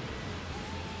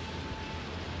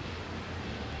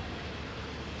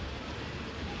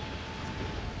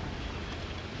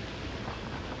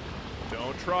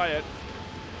 Don't try it.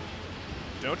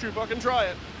 Don't you fucking try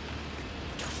it.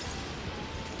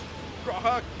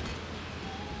 Grawhawk.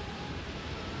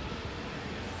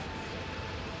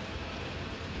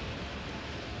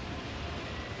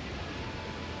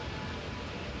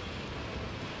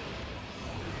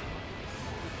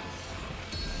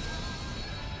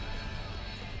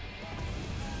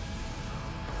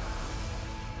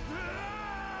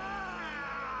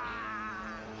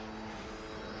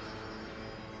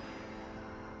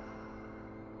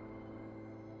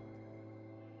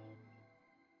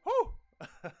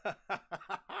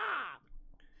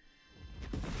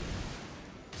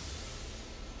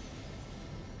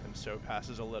 And so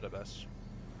passes Elidibus.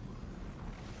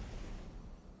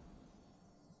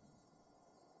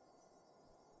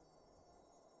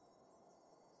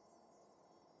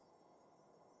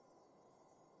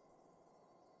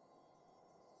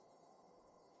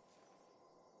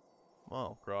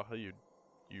 Well, Grawha,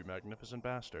 you magnificent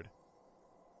bastard.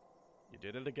 You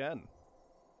did it again.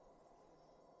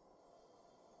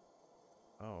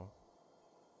 Oh.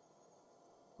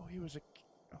 Oh, he was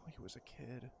a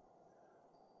kid.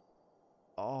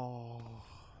 Oh.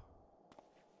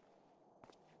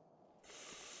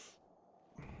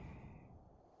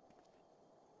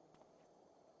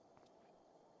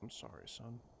 I'm sorry,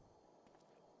 son.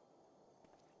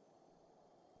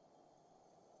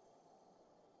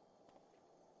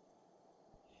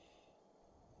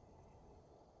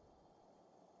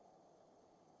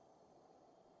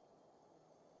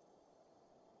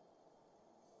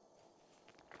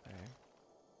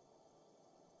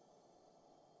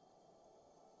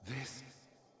 This?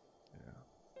 Yeah.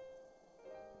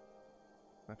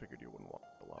 I figured you wouldn't walk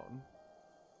alone.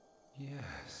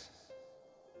 Yes.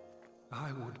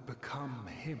 I would become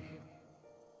him.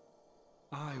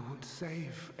 I would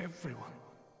save everyone.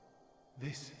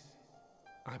 This,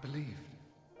 I believed.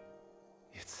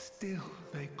 Yet still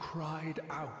they cried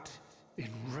out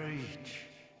in rage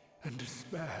and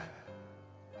despair.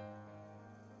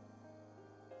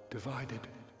 Divided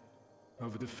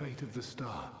over the fate of the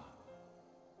star.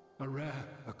 A rare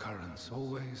occurrence,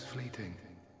 always fleeting.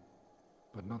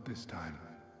 But not this time.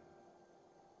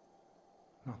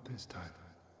 Not this time.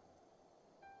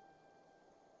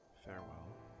 Farewell.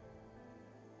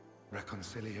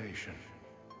 Reconciliation.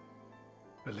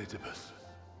 Elidibus.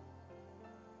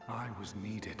 I was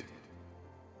needed.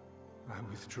 I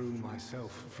withdrew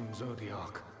myself from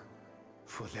Zodiac.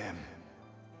 For them.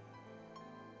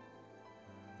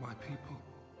 My people.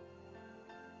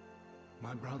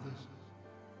 My brothers.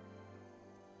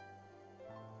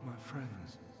 My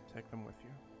friends. Take them with you.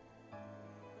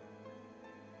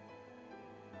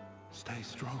 Stay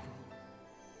strong.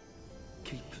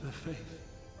 Keep the faith.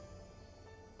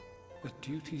 At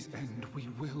duty's end, we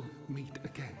will meet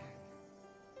again.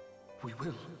 We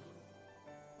will.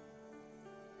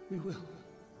 We will.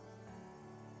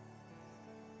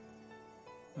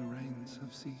 The rains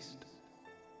have ceased,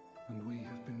 and we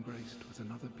have been graced with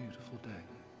another beautiful day.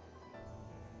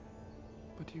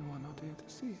 But you are not here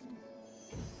to see it.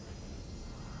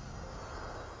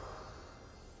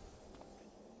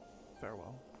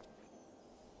 Farewell.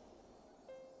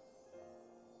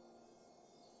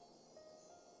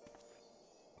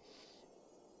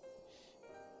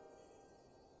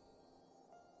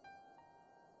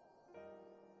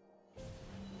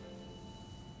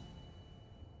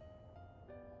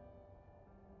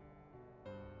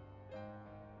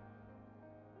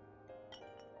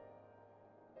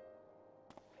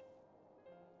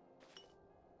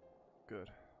 Good.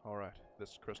 Alright.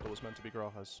 This crystal was meant to be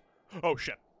Graha's. Oh,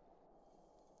 shit!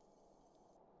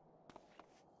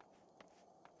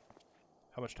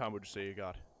 How much time would you say you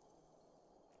got?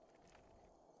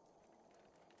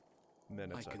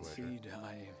 Minutes, I concede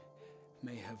I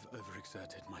may have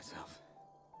overexerted myself.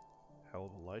 Hell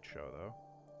of a light show, though.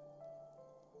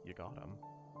 You got him.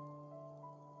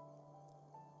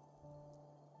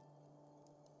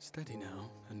 Steady now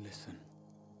and listen.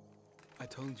 I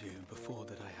told you before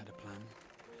that I had a plan,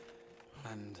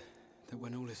 and that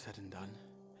when all is said and done,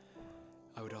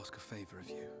 I would ask a favor of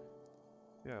you.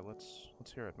 Yeah, let's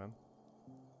hear it, man.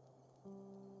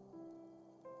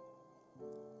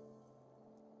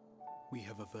 We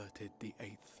have averted the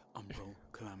 8th Umbral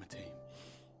calamity,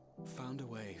 found a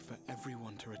way for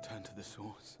everyone to return to the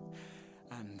source,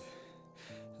 and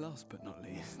last but not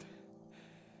least,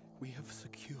 we have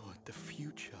secured the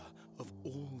future of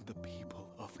all the people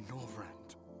of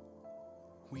Norvrand.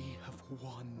 We have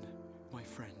won, my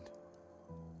friend.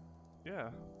 Yeah.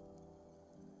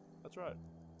 That's right.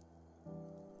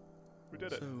 We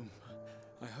did it. So,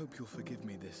 I hope you'll forgive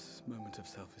me this moment of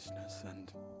selfishness,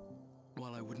 and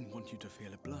while I wouldn't want you to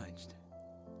feel obliged,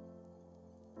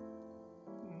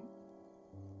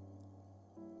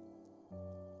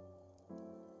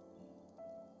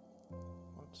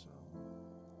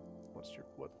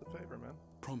 what's the favor, man?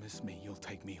 promise me you'll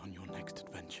take me on your next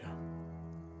adventure.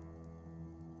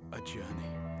 A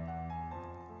journey.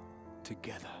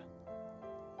 Together.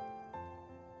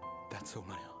 That's all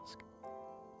I ask.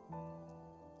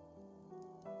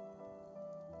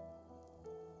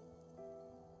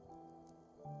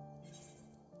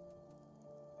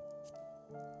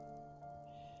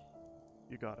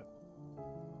 You got it.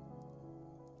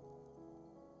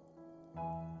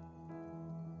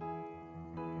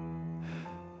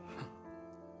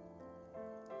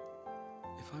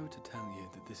 If I were to tell you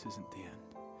that this isn't the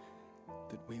end,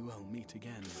 that we will meet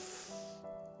again,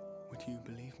 would you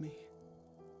believe me?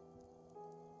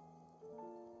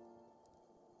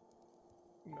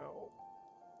 No.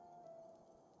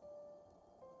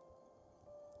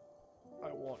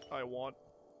 I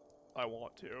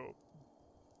want to.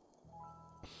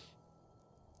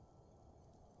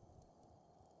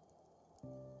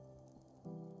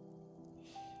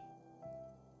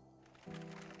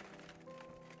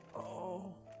 Oh.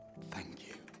 Thank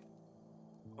you.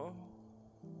 Oh.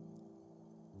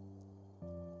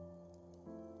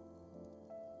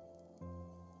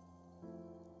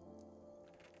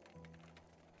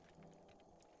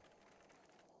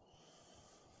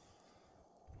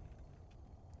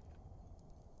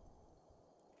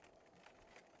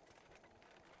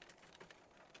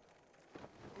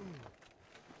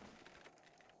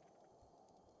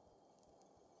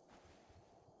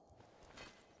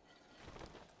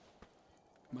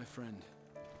 My friend,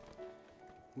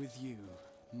 with you,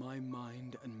 my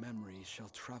mind and memory shall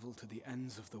travel to the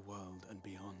ends of the world and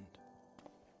beyond.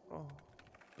 Oh.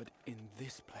 But in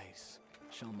this place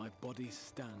shall my body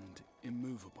stand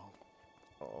immovable.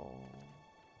 Oh.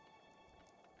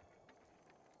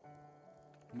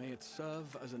 May it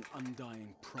serve as an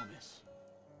undying promise,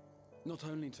 not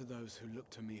only to those who look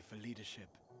to me for leadership,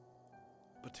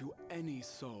 but to any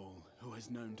soul who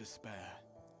has known despair,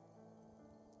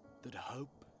 that hope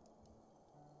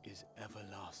is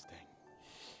everlasting.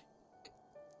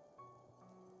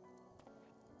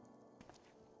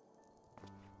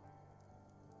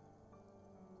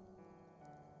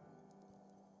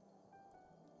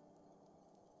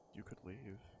 You could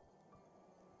leave.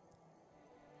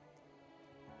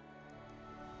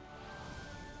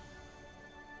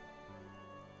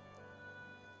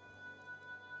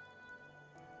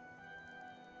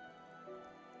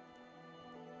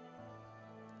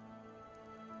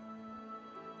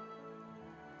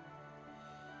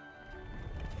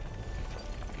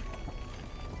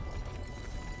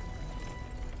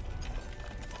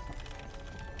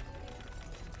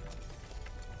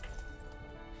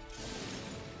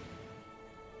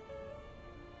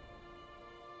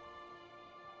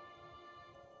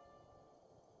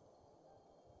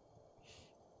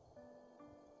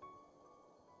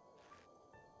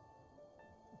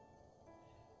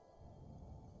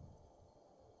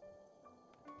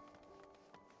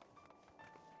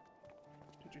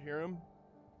 you hear him?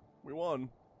 We won.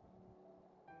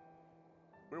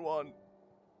 We won.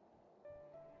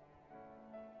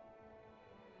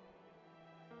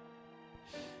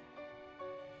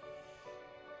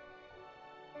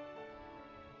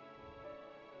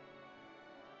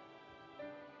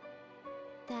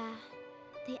 There,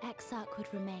 the Exarch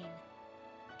would remain,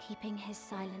 keeping his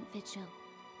silent vigil.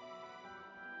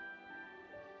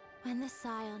 When the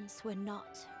Scions were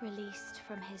not released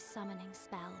from his summoning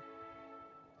spell,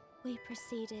 we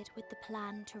proceeded with the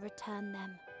plan to return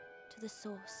them to the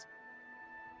Source.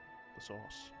 The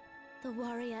Source. The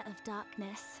Warrior of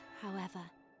Darkness, however,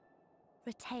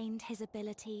 retained his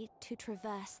ability to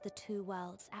traverse the two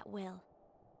worlds at will.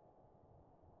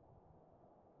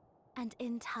 And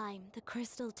in time, the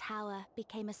Crystal Tower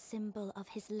became a symbol of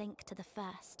his link to the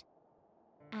First,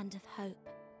 and of hope.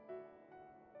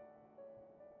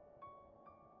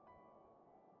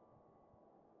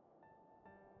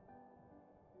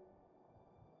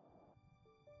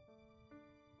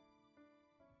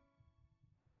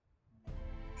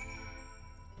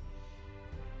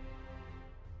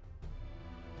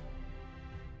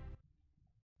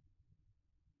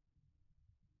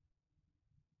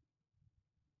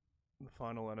 The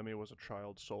final enemy was a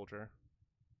child soldier.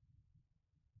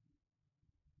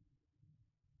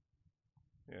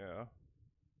 Yeah,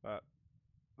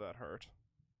 that hurt.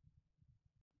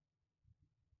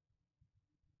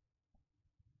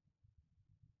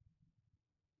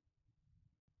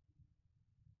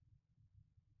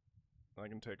 I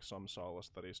can take some solace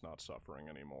that he's not suffering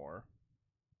anymore.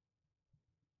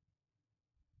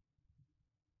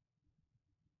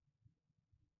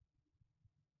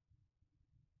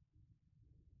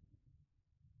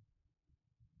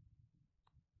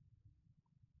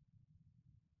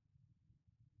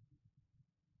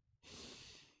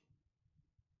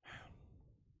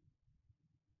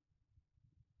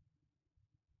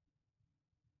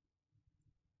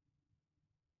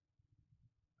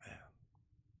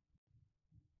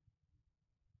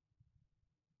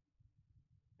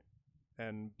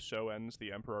 And so ends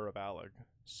the Emperor of Alleg,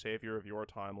 savior of your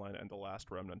timeline and the last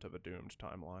remnant of a doomed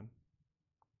timeline.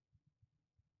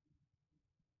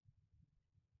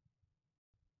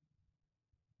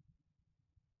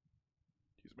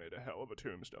 He's made a hell of a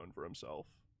tombstone for himself.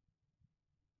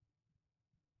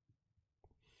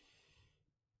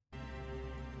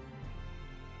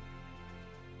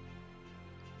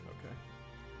 Okay.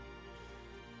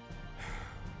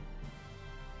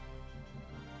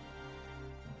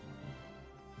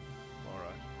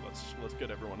 Let's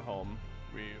get everyone home.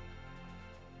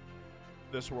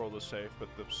 This world is safe, but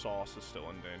the sauce is still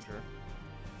in danger.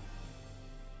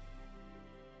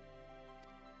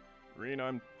 Reen,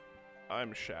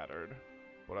 I'm shattered,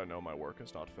 but I know my work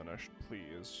is not finished.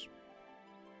 Please.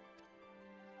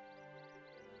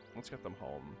 Let's get them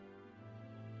home.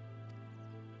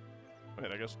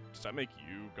 Wait, I guess, does that make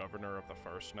you governor of the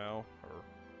First now? Or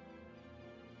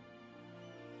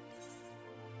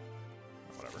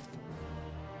whatever.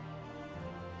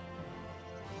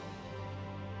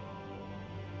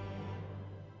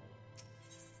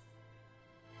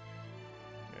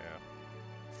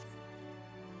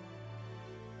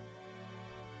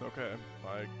 Okay,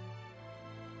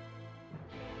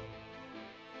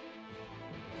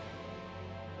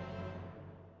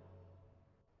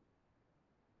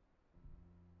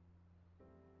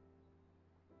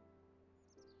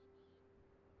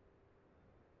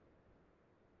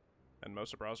 and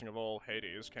most surprising of all,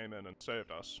 Hades came in and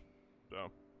saved us,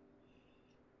 so.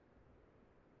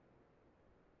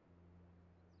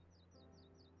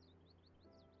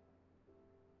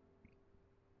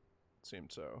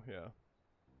 Seemed so, yeah.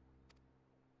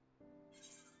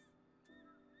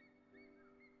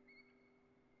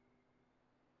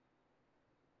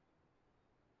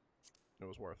 It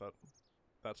was worth it.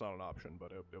 That's not an option,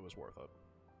 but it was worth it.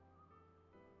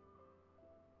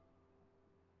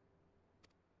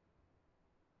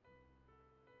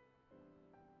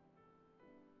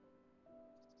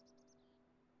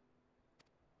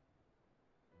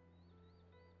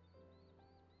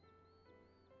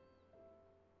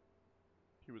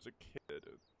 He was a kid.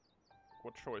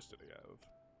 What choice did he have?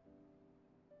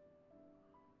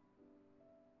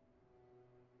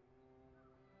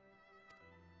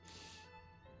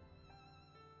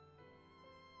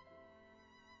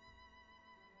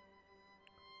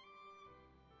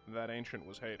 That ancient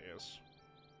was Hades.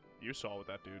 You saw what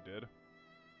that dude did.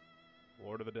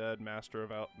 Lord of the Dead, Master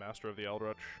of the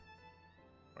Eldritch.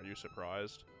 Are you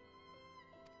surprised?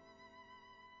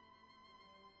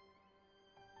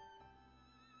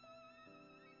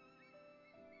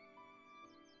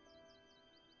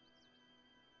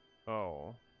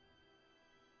 Oh.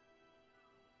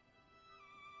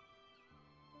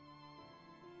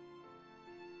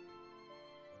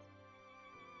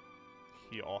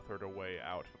 he authored a way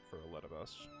out for a lot of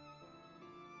us.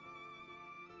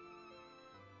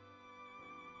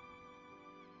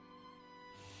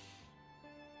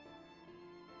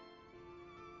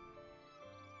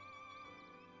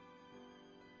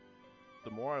 The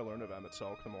more I learn of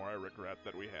Emet-Selch, the more I regret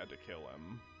that we had to kill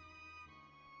him.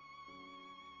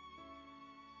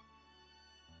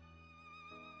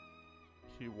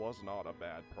 He was not a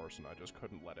bad person, I just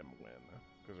couldn't let him win,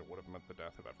 because it would have meant the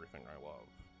death of everything I love.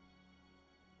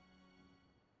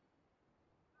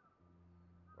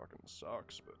 Fucking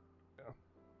sucks, but yeah.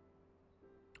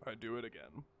 I'd do it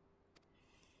again.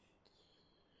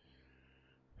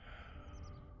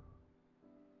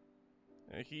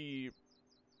 He...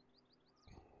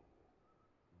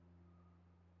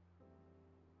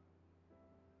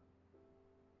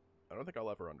 I don't think I'll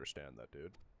ever understand that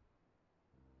dude.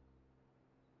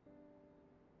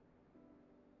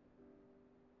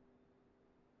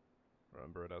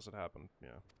 Remember it as it happened, yeah.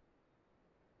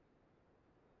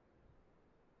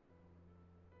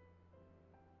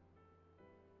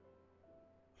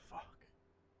 Fuck.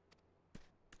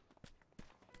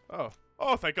 Oh.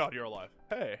 Oh, thank God you're alive.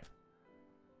 Hey.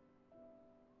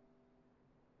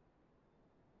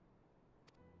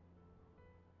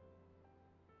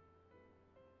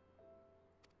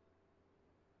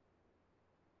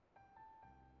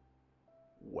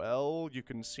 Well, you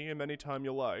can see him anytime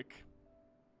you like.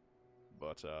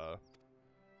 But,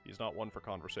 he's not one for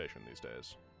conversation these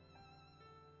days.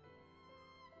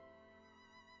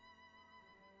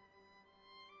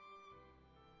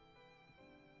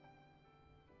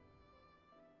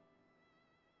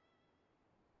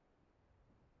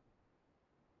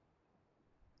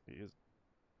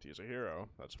 He's a hero.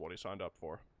 That's what he signed up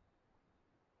for.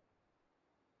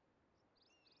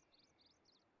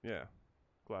 Yeah,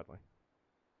 gladly.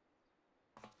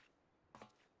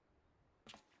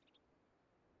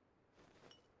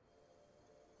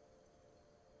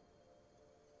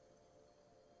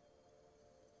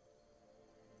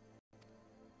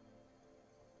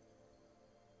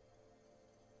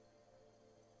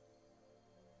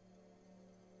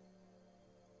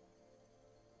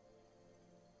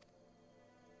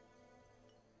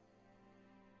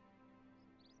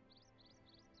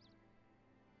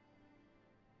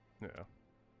 Yeah.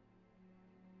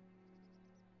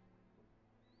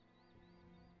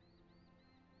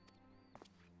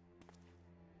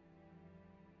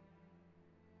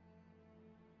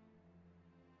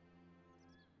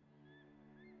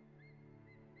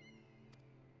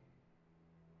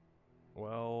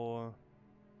 Well...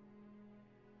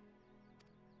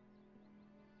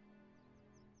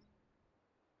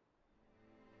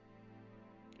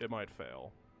 it might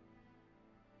fail.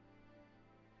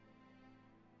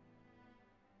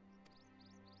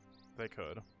 They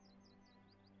could.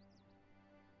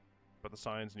 But the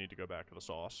signs need to go back to the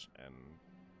sauce, and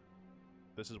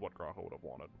this is what Gregor would have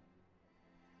wanted.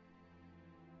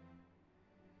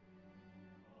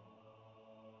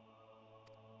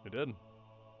 He did.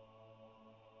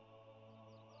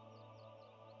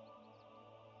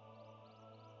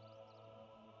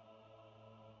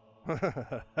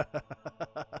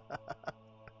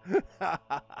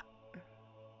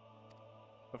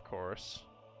 Of course.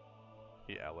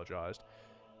 He elegized.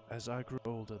 As I grew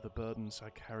older, the burdens I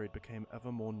carried became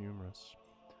ever more numerous.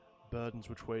 Burdens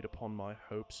which weighed upon my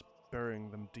hopes, burying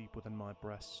them deep within my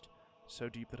breast, so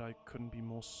deep that I couldn't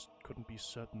be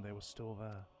certain they were still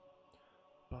there.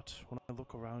 But when I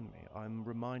look around me, I'm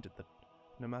reminded that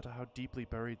no matter how deeply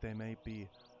buried they may be,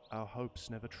 our hopes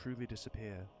never truly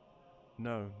disappear.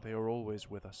 No, they are always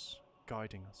with us,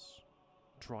 guiding us,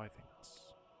 driving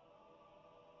us.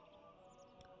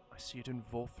 I see it in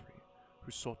Volthri,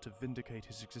 who sought to vindicate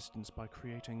his existence by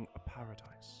creating a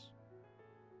paradise.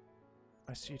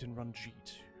 I see it in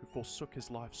Ranjit, who forsook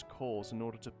his life's cause in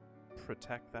order to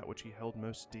protect that which he held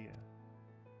most dear.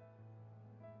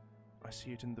 I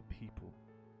see it in the people,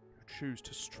 who choose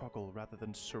to struggle rather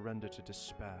than surrender to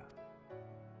despair.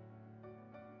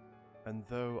 And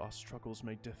though our struggles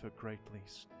may differ greatly,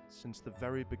 since the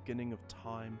very beginning of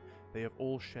time, they have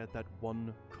all shared that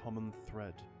one common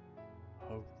thread: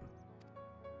 hope.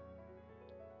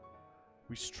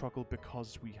 We struggle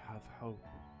because we have hope,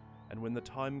 and when the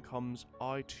time comes,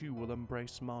 I too will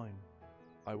embrace mine.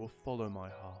 I will follow my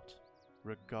heart,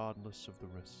 regardless of the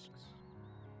risks.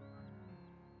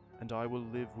 And I will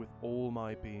live with all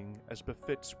my being, as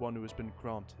befits one who has been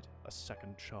granted a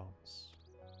second chance.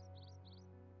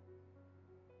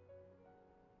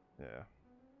 Yeah.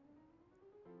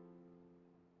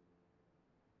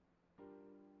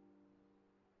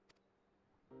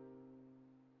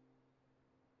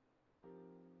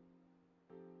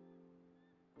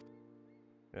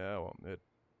 Yeah, well,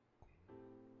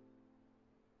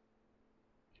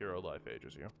 hero life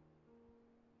ages you.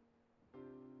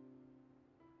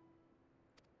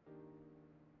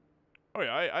 Oh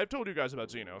yeah, I've told you guys about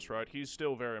Xenos, right? He's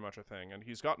still very much a thing, and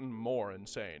he's gotten more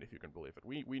insane, if you can believe it.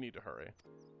 We need to hurry.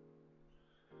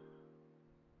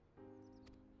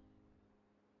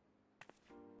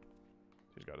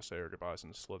 He's got to say her goodbyes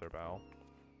in Slitherbow.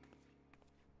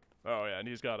 Oh yeah, and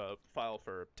he's got to file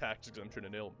for tax exemption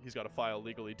in he's got to file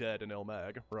legally dead in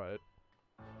Ilmag, right?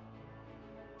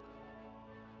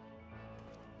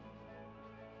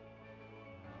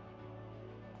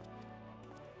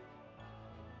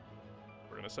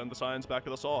 We're gonna send the science back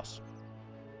to the sauce.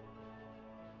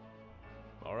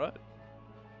 Alright.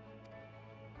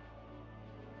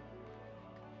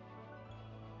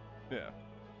 Yeah.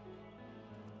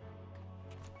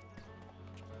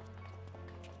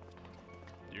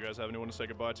 You guys have anyone to say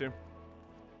goodbye to?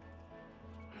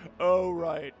 Oh,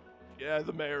 right. Yeah,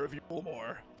 the mayor of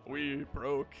Yulmore. We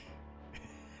broke...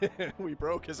 we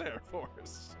broke his air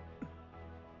force.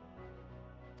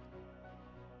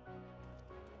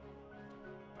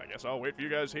 I guess I'll wait for you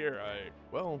guys here.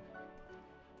 Well...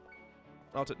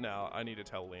 Now, I need to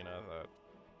tell Lena that...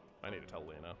 Any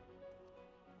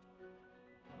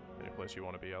place you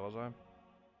want to be, Elazai?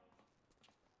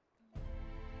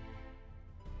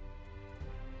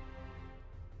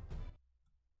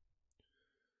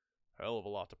 Hell of a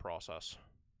lot to process.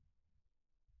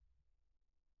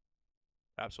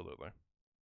 Absolutely.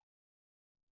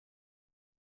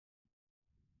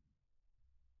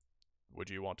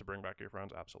 Would you want to bring back your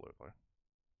friends? Absolutely.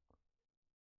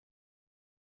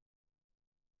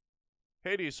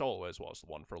 Hades always was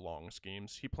the one for long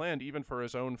schemes. He planned even for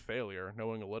his own failure,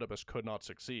 knowing Elidibus could not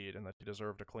succeed and that he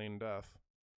deserved a clean death.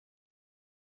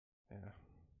 Yeah.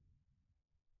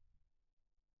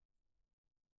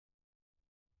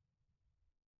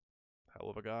 Hell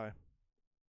of a guy.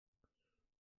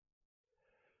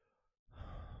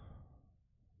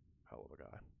 Hell of a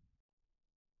guy.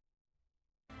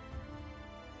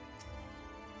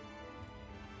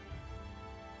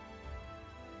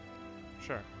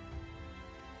 Sure.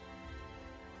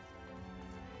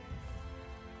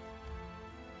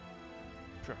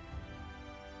 Sure.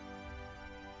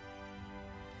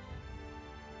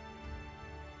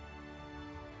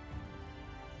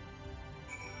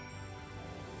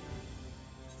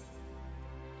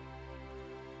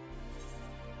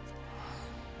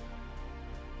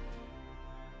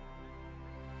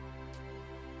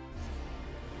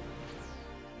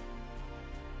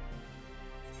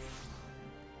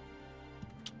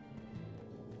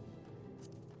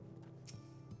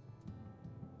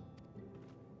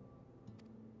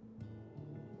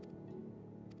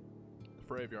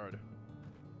 Graveyard.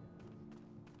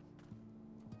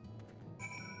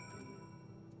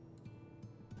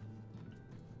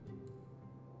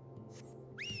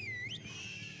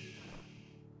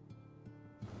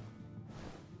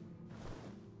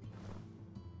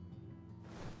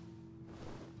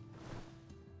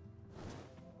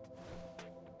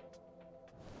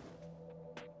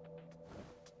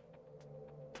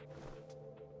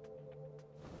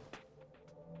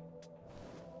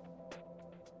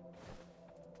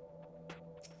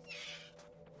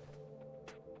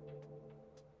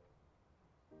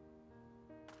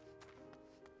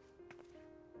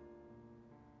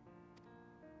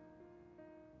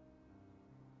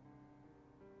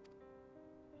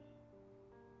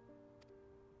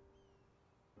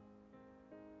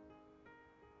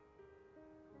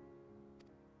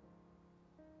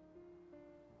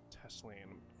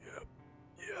 Tesleen. Yep.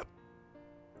 Yep.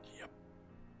 Yep.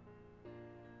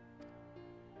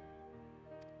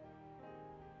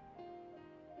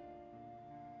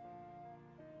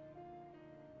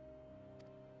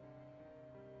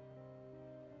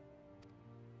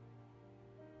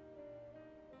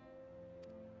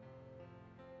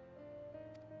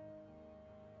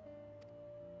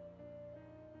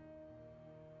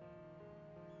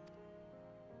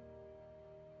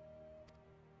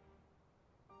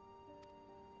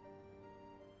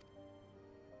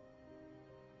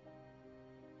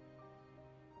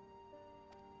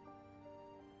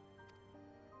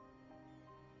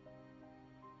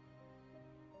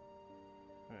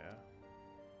 Yeah.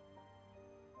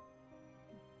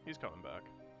 He's coming back.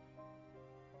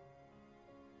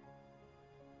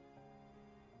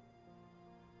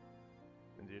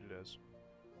 Indeed it is.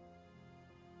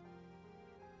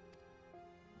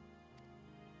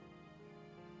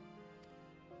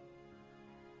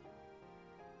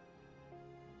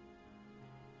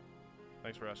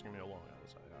 Thanks for asking me along,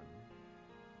 Alice.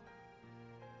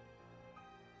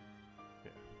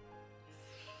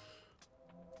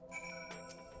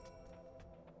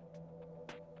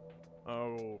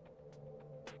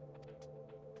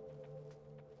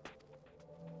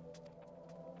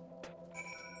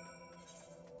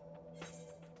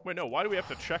 Wait, no, why do we have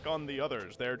to check on the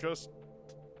others? They're just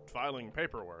filing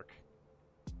paperwork.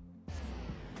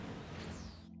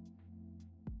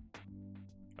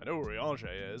 I know where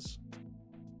RINZI is.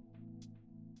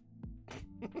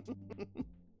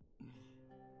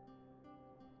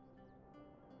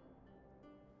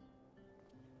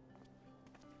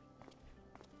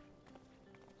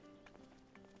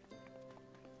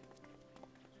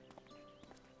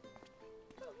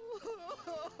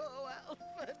 Oh,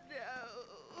 Alpha, no.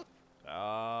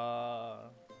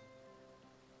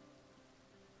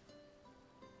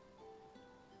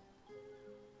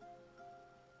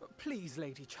 Please,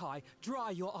 Lady Chai,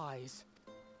 dry your eyes.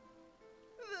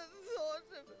 The thought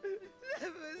of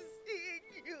never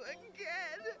seeing you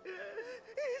again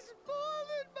is more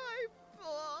than my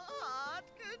poor heart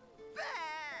can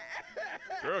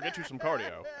bear. Girl, get you some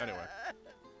cardio. Anyway.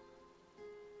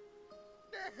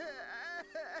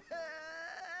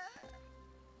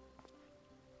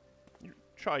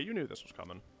 Chai, you knew this was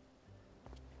coming.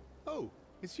 Oh,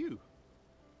 it's you.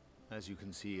 As you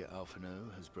can see,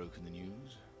 Alphino has broken the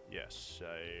news. Yes,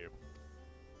 I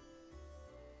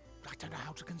don't know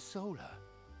how to console her.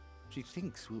 She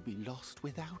thinks we'll be lost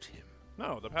without him.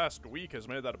 No, the past week has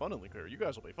made that abundantly clear. You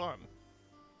guys will be fine.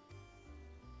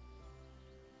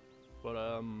 But,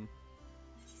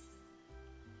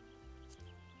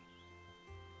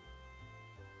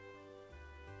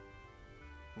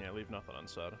 yeah, leave nothing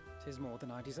unsaid. 'Tis more than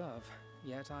I deserve,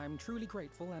 yet I'm truly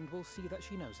grateful and will see that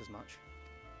she knows as much.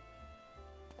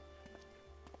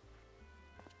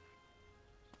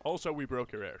 Also, we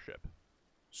broke your airship.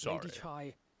 Sorry. Lady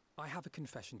Chai, I have a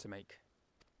confession to make.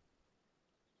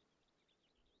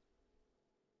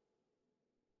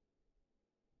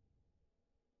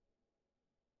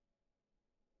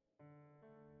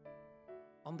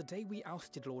 On the day we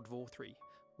ousted Lord Vorthree,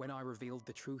 when I revealed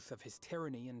the truth of his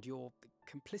tyranny and your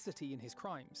complicity in his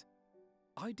crimes,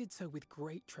 I did so with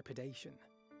great trepidation.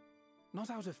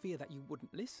 Not out of fear that you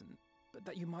wouldn't listen, but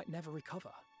that you might never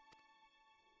recover.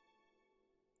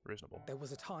 Reasonable. There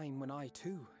was a time when I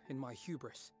too, in my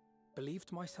hubris,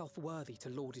 believed myself worthy to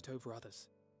lord it over others.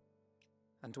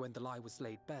 And when the lie was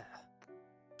laid bare,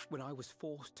 when I was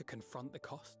forced to confront the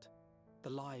cost, the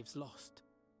lives lost,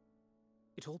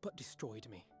 it all but destroyed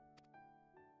me.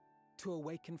 To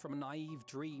awaken from a naive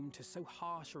dream to so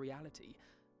harsh a reality,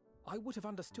 I would have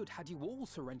understood had you all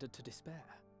surrendered to despair.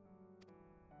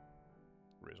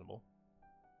 Reasonable.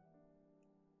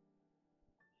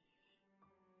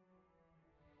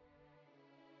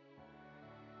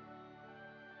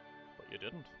 But you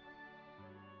didn't.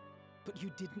 But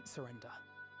you didn't surrender.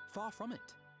 Far from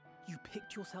it. You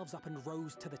picked yourselves up and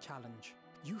rose to the challenge.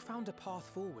 You found a path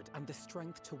forward and the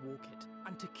strength to walk it,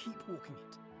 and to keep walking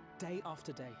it, day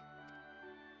after day.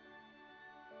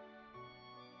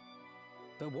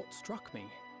 Though what struck me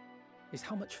is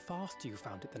how much faster you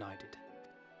found it than I did.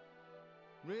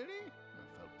 Really?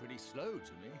 That felt pretty slow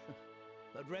to me.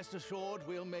 But rest assured,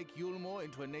 we'll make Yulmore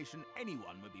into a nation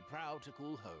anyone would be proud to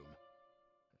call home.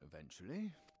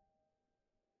 Eventually.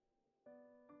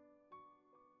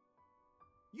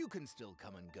 You can still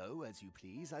come and go as you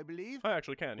please, I believe. I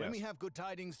actually can, yes. When we have good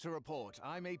tidings to report,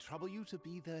 I may trouble you to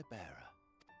be their bearer.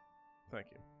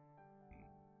 Thank you.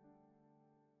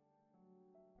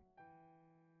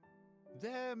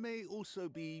 There may also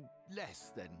be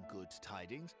less than good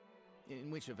tidings, in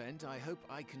which event I hope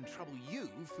I can trouble you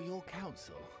for your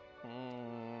counsel.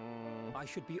 I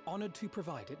should be honored to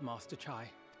provide it, Master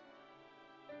Chai.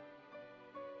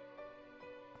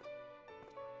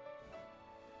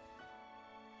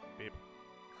 Beep.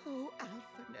 Oh,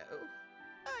 Alphino,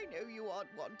 I know you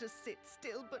aren't one to sit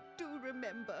still, but do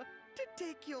remember to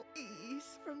take your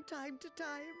ease from time to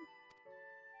time.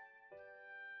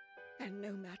 And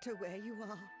no matter where you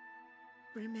are,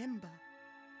 remember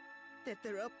that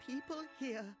there are people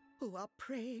here who are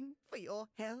praying for your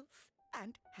health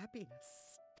and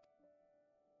happiness.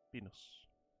 Venus.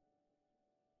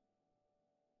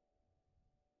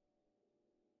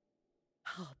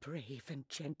 Our brave and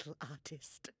gentle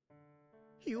artist.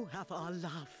 You have our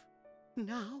love,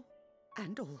 now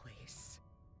and always.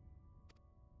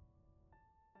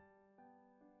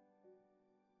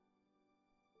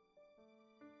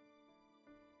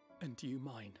 And you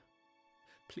mine.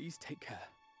 Please take care.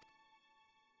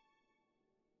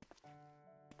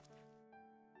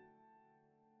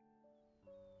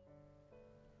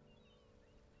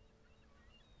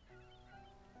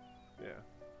 Yeah.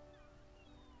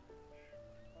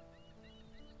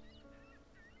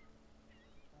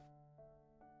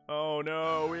 Oh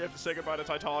no, we have to say goodbye to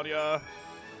Titania.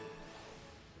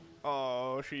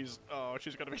 Oh, she's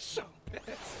gonna be so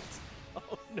pissed.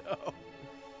 Oh no.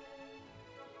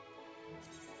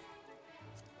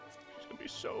 be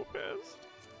so pissed.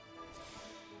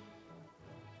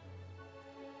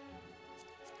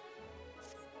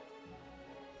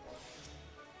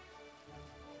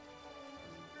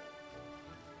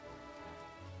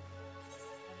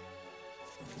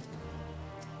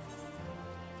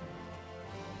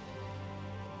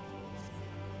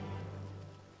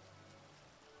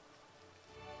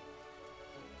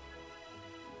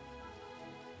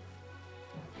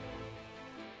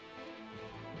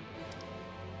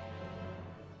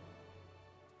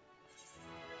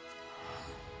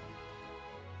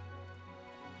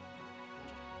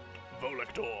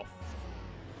 Volekdorf.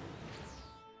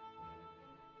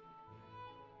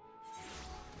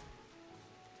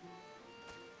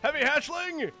 Heavy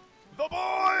hatchling! The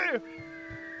boy!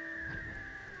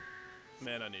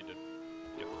 Man, I need to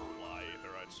get the fly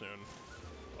aetherite soon.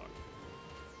 Fuck.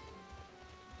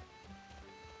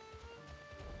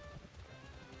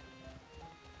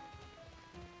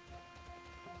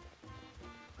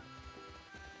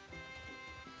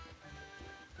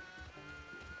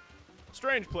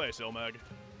 Strange place, Ilmeg.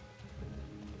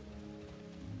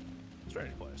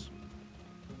 Strange place.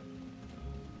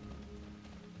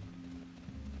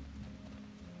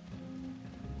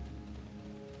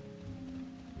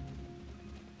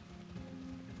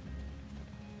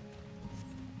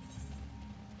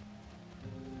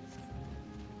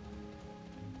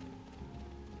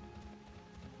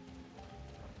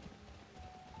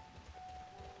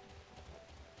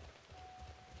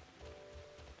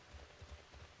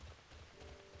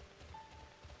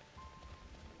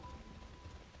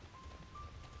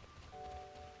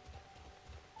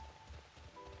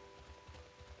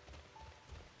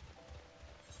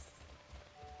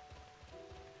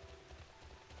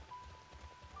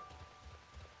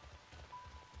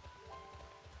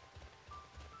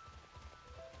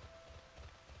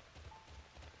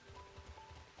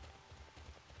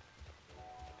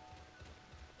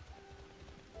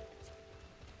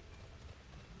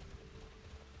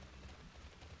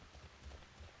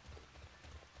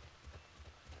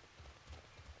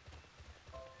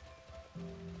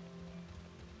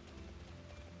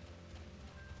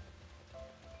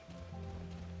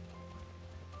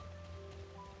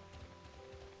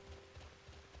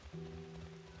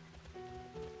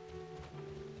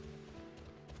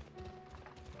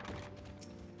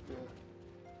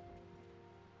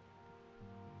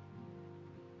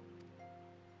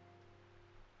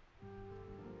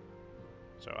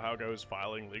 So how goes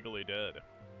filing legally dead?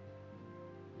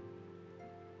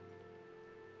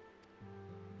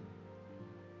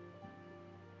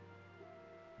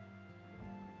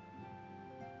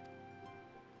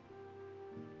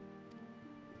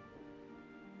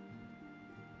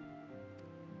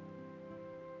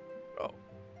 Oh.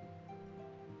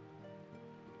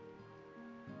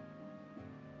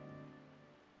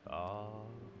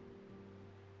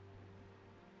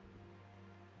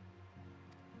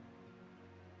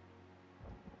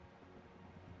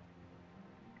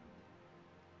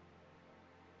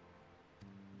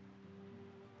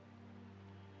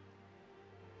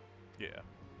 Yeah.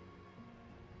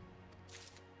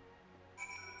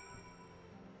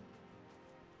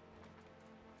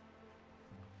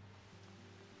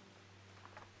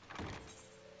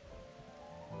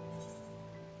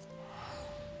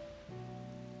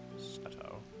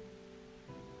 Stato.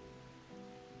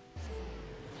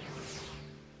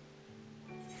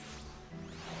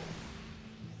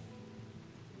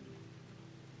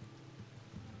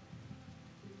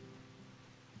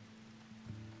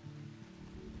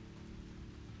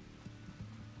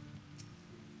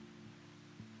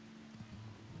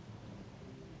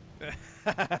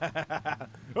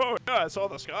 Oh yeah, I saw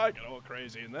the sky get all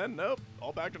crazy, and then nope,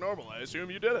 all back to normal. I assume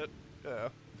you did it. Yeah.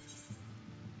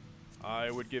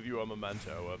 I would give you a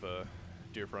memento of a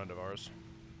dear friend of ours.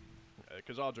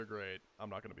 Because odds are great, I'm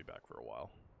not going to be back for a while.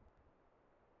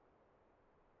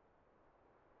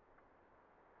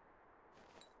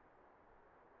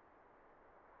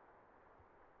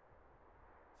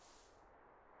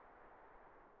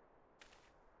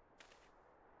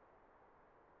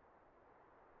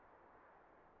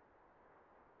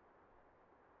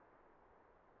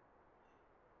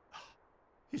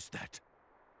 Is that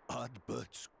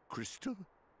Ardbert's crystal?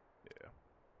 Yeah.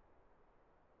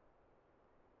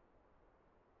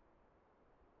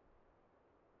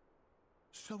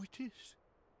 So it is.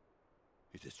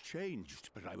 It has changed,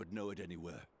 but I would know it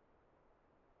anywhere.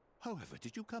 However,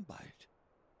 did you come by it?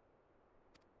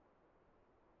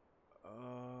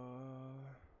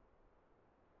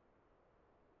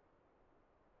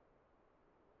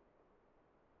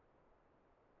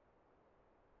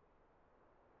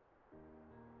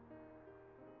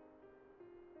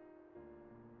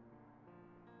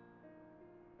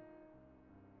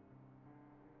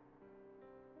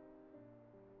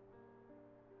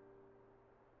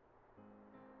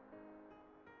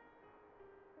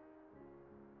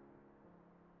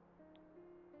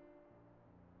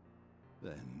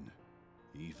 Then,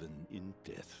 even in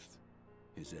death,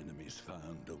 his enemies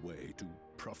found a way to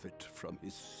profit from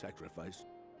his sacrifice.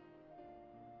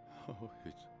 Oh,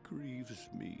 it grieves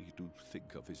me to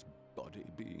think of his body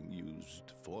being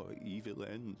used for evil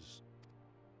ends.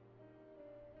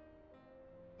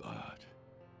 But,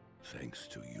 thanks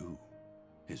to you,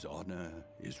 his honor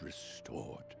is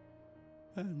restored,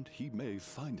 and he may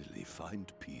finally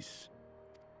find peace.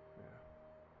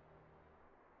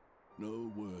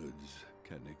 No words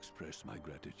can express my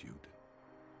gratitude.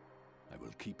 I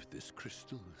will keep this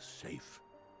crystal safe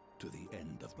to the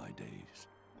end of my days.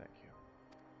 Thank you.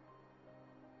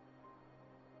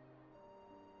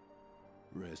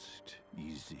 Rest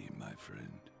easy, my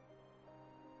friend.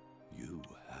 You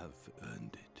have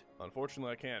earned it.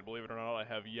 Unfortunately, I can't. Believe it or not, I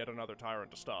have yet another tyrant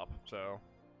to stop, so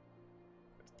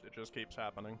it just keeps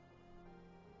happening.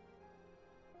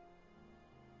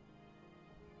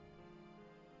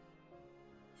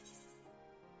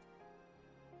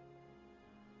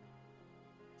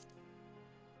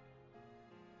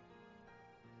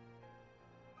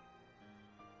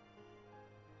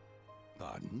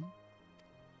 Pardon?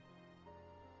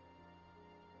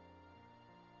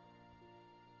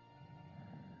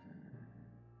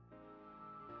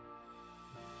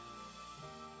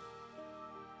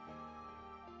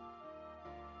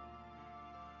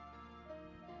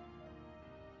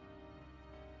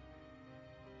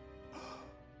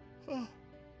 Oh,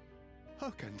 how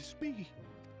can this be?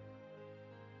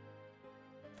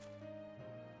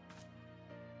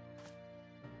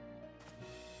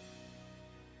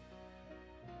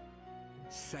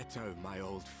 Seto, my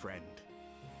old friend.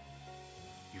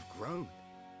 You've grown.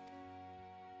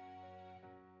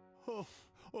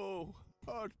 Oh,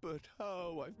 Artbert,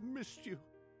 how I've missed you.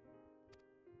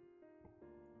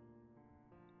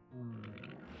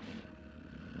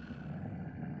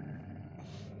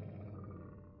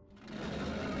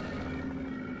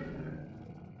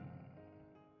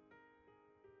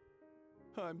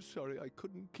 I'm sorry I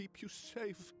couldn't keep you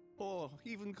safe, or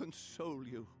even console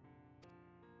you.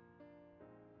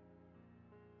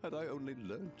 Had I only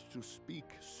learned to speak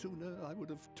sooner, I would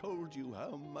have told you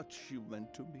how much you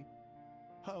meant to me,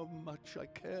 how much I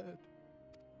cared.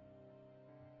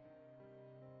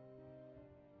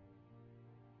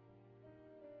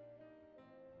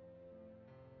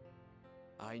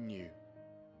 I knew.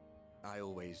 I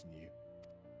always knew.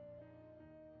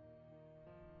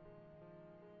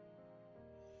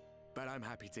 But I'm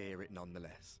happy to hear it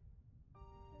nonetheless.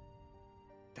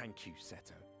 Thank you,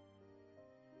 Seto.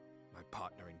 My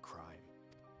partner in crime.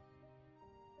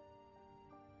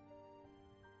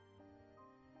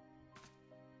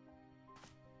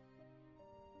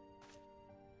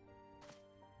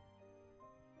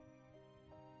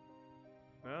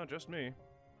 No, just me.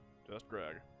 Just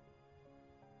Greg.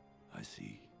 I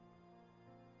see.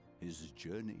 His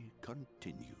journey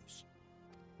continues.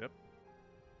 Yep.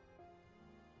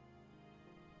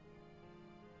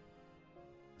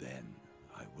 Then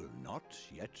I will not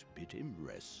yet bid him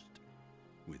rest.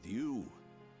 With you,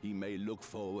 he may look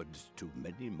forward to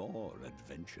many more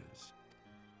adventures.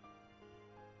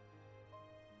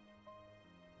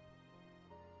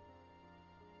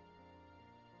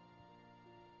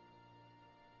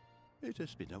 It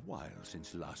has been a while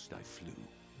since last I flew.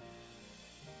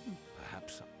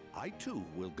 Perhaps I too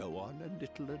will go on a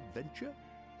little adventure?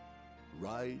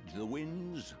 Ride the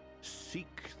winds,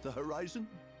 seek the horizon?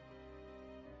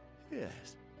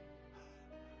 Yes,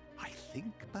 I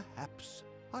think perhaps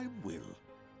I will.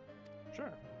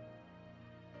 Sure.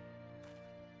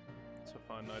 It's a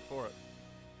fine night for it.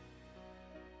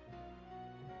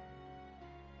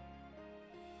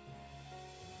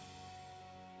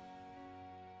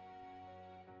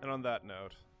 And on that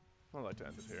note, I'd like to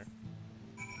end it here.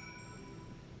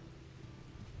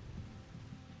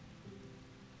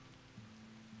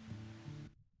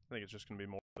 I think it's just going to be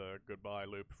more of a goodbye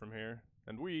loop from here.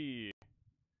 And we...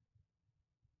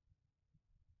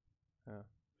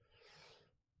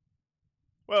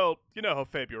 Well, you know how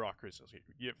Fey bureaucracy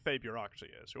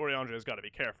is. Oriange's got to be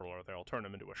careful or they'll turn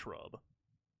him into a shrub.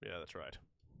 Yeah, that's right.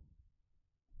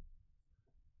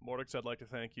 Mortix, I'd like to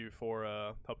thank you for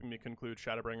helping me conclude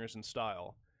Shadowbringers in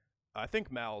style. I think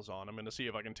Mal's on. I'm going to see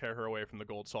if I can tear her away from the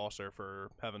gold saucer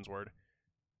for Heavensward.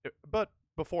 But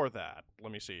before that,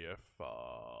 let me see if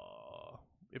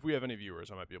we have any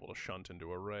viewers I might be able to shunt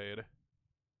into a raid.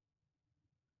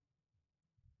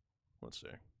 Let's see.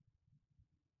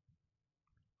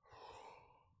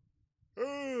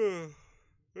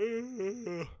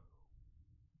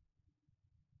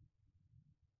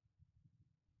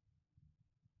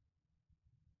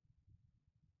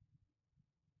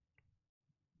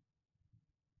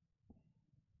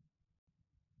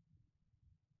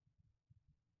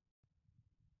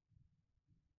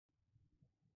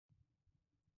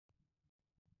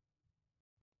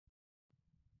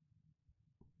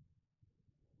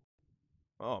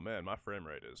 Oh man, my frame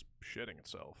rate is shitting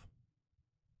itself.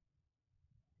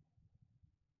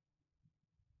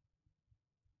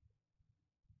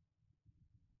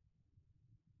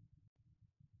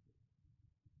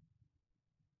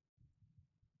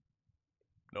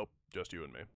 Nope, just you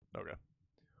and me. Okay.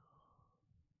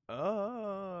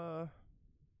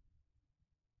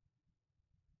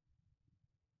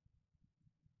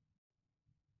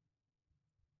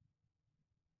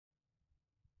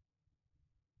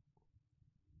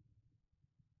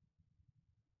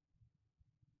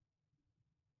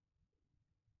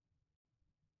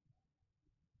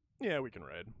 Yeah, we can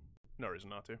raid. No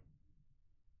reason not to.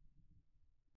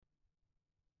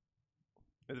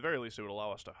 At the very least, it would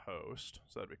allow us to host,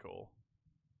 so that'd be cool.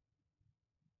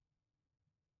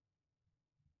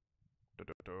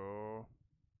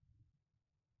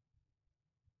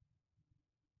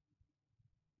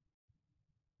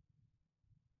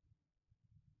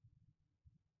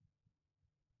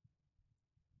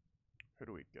 Who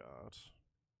do we got?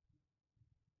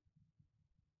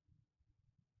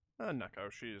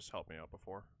 Neko, she's helped me out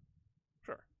before.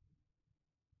 Sure.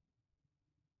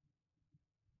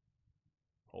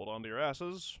 Hold on to your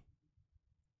asses.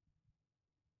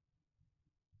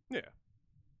 Yeah.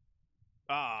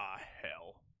 Ah,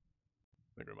 hell.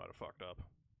 I think we might have fucked up.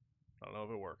 I don't know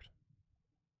if it worked.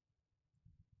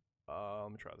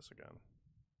 Let me try this again.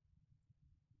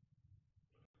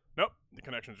 Nope, the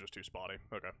connection's just too spotty.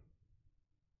 Okay.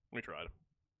 We tried.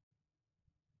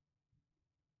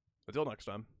 Until next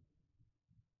time.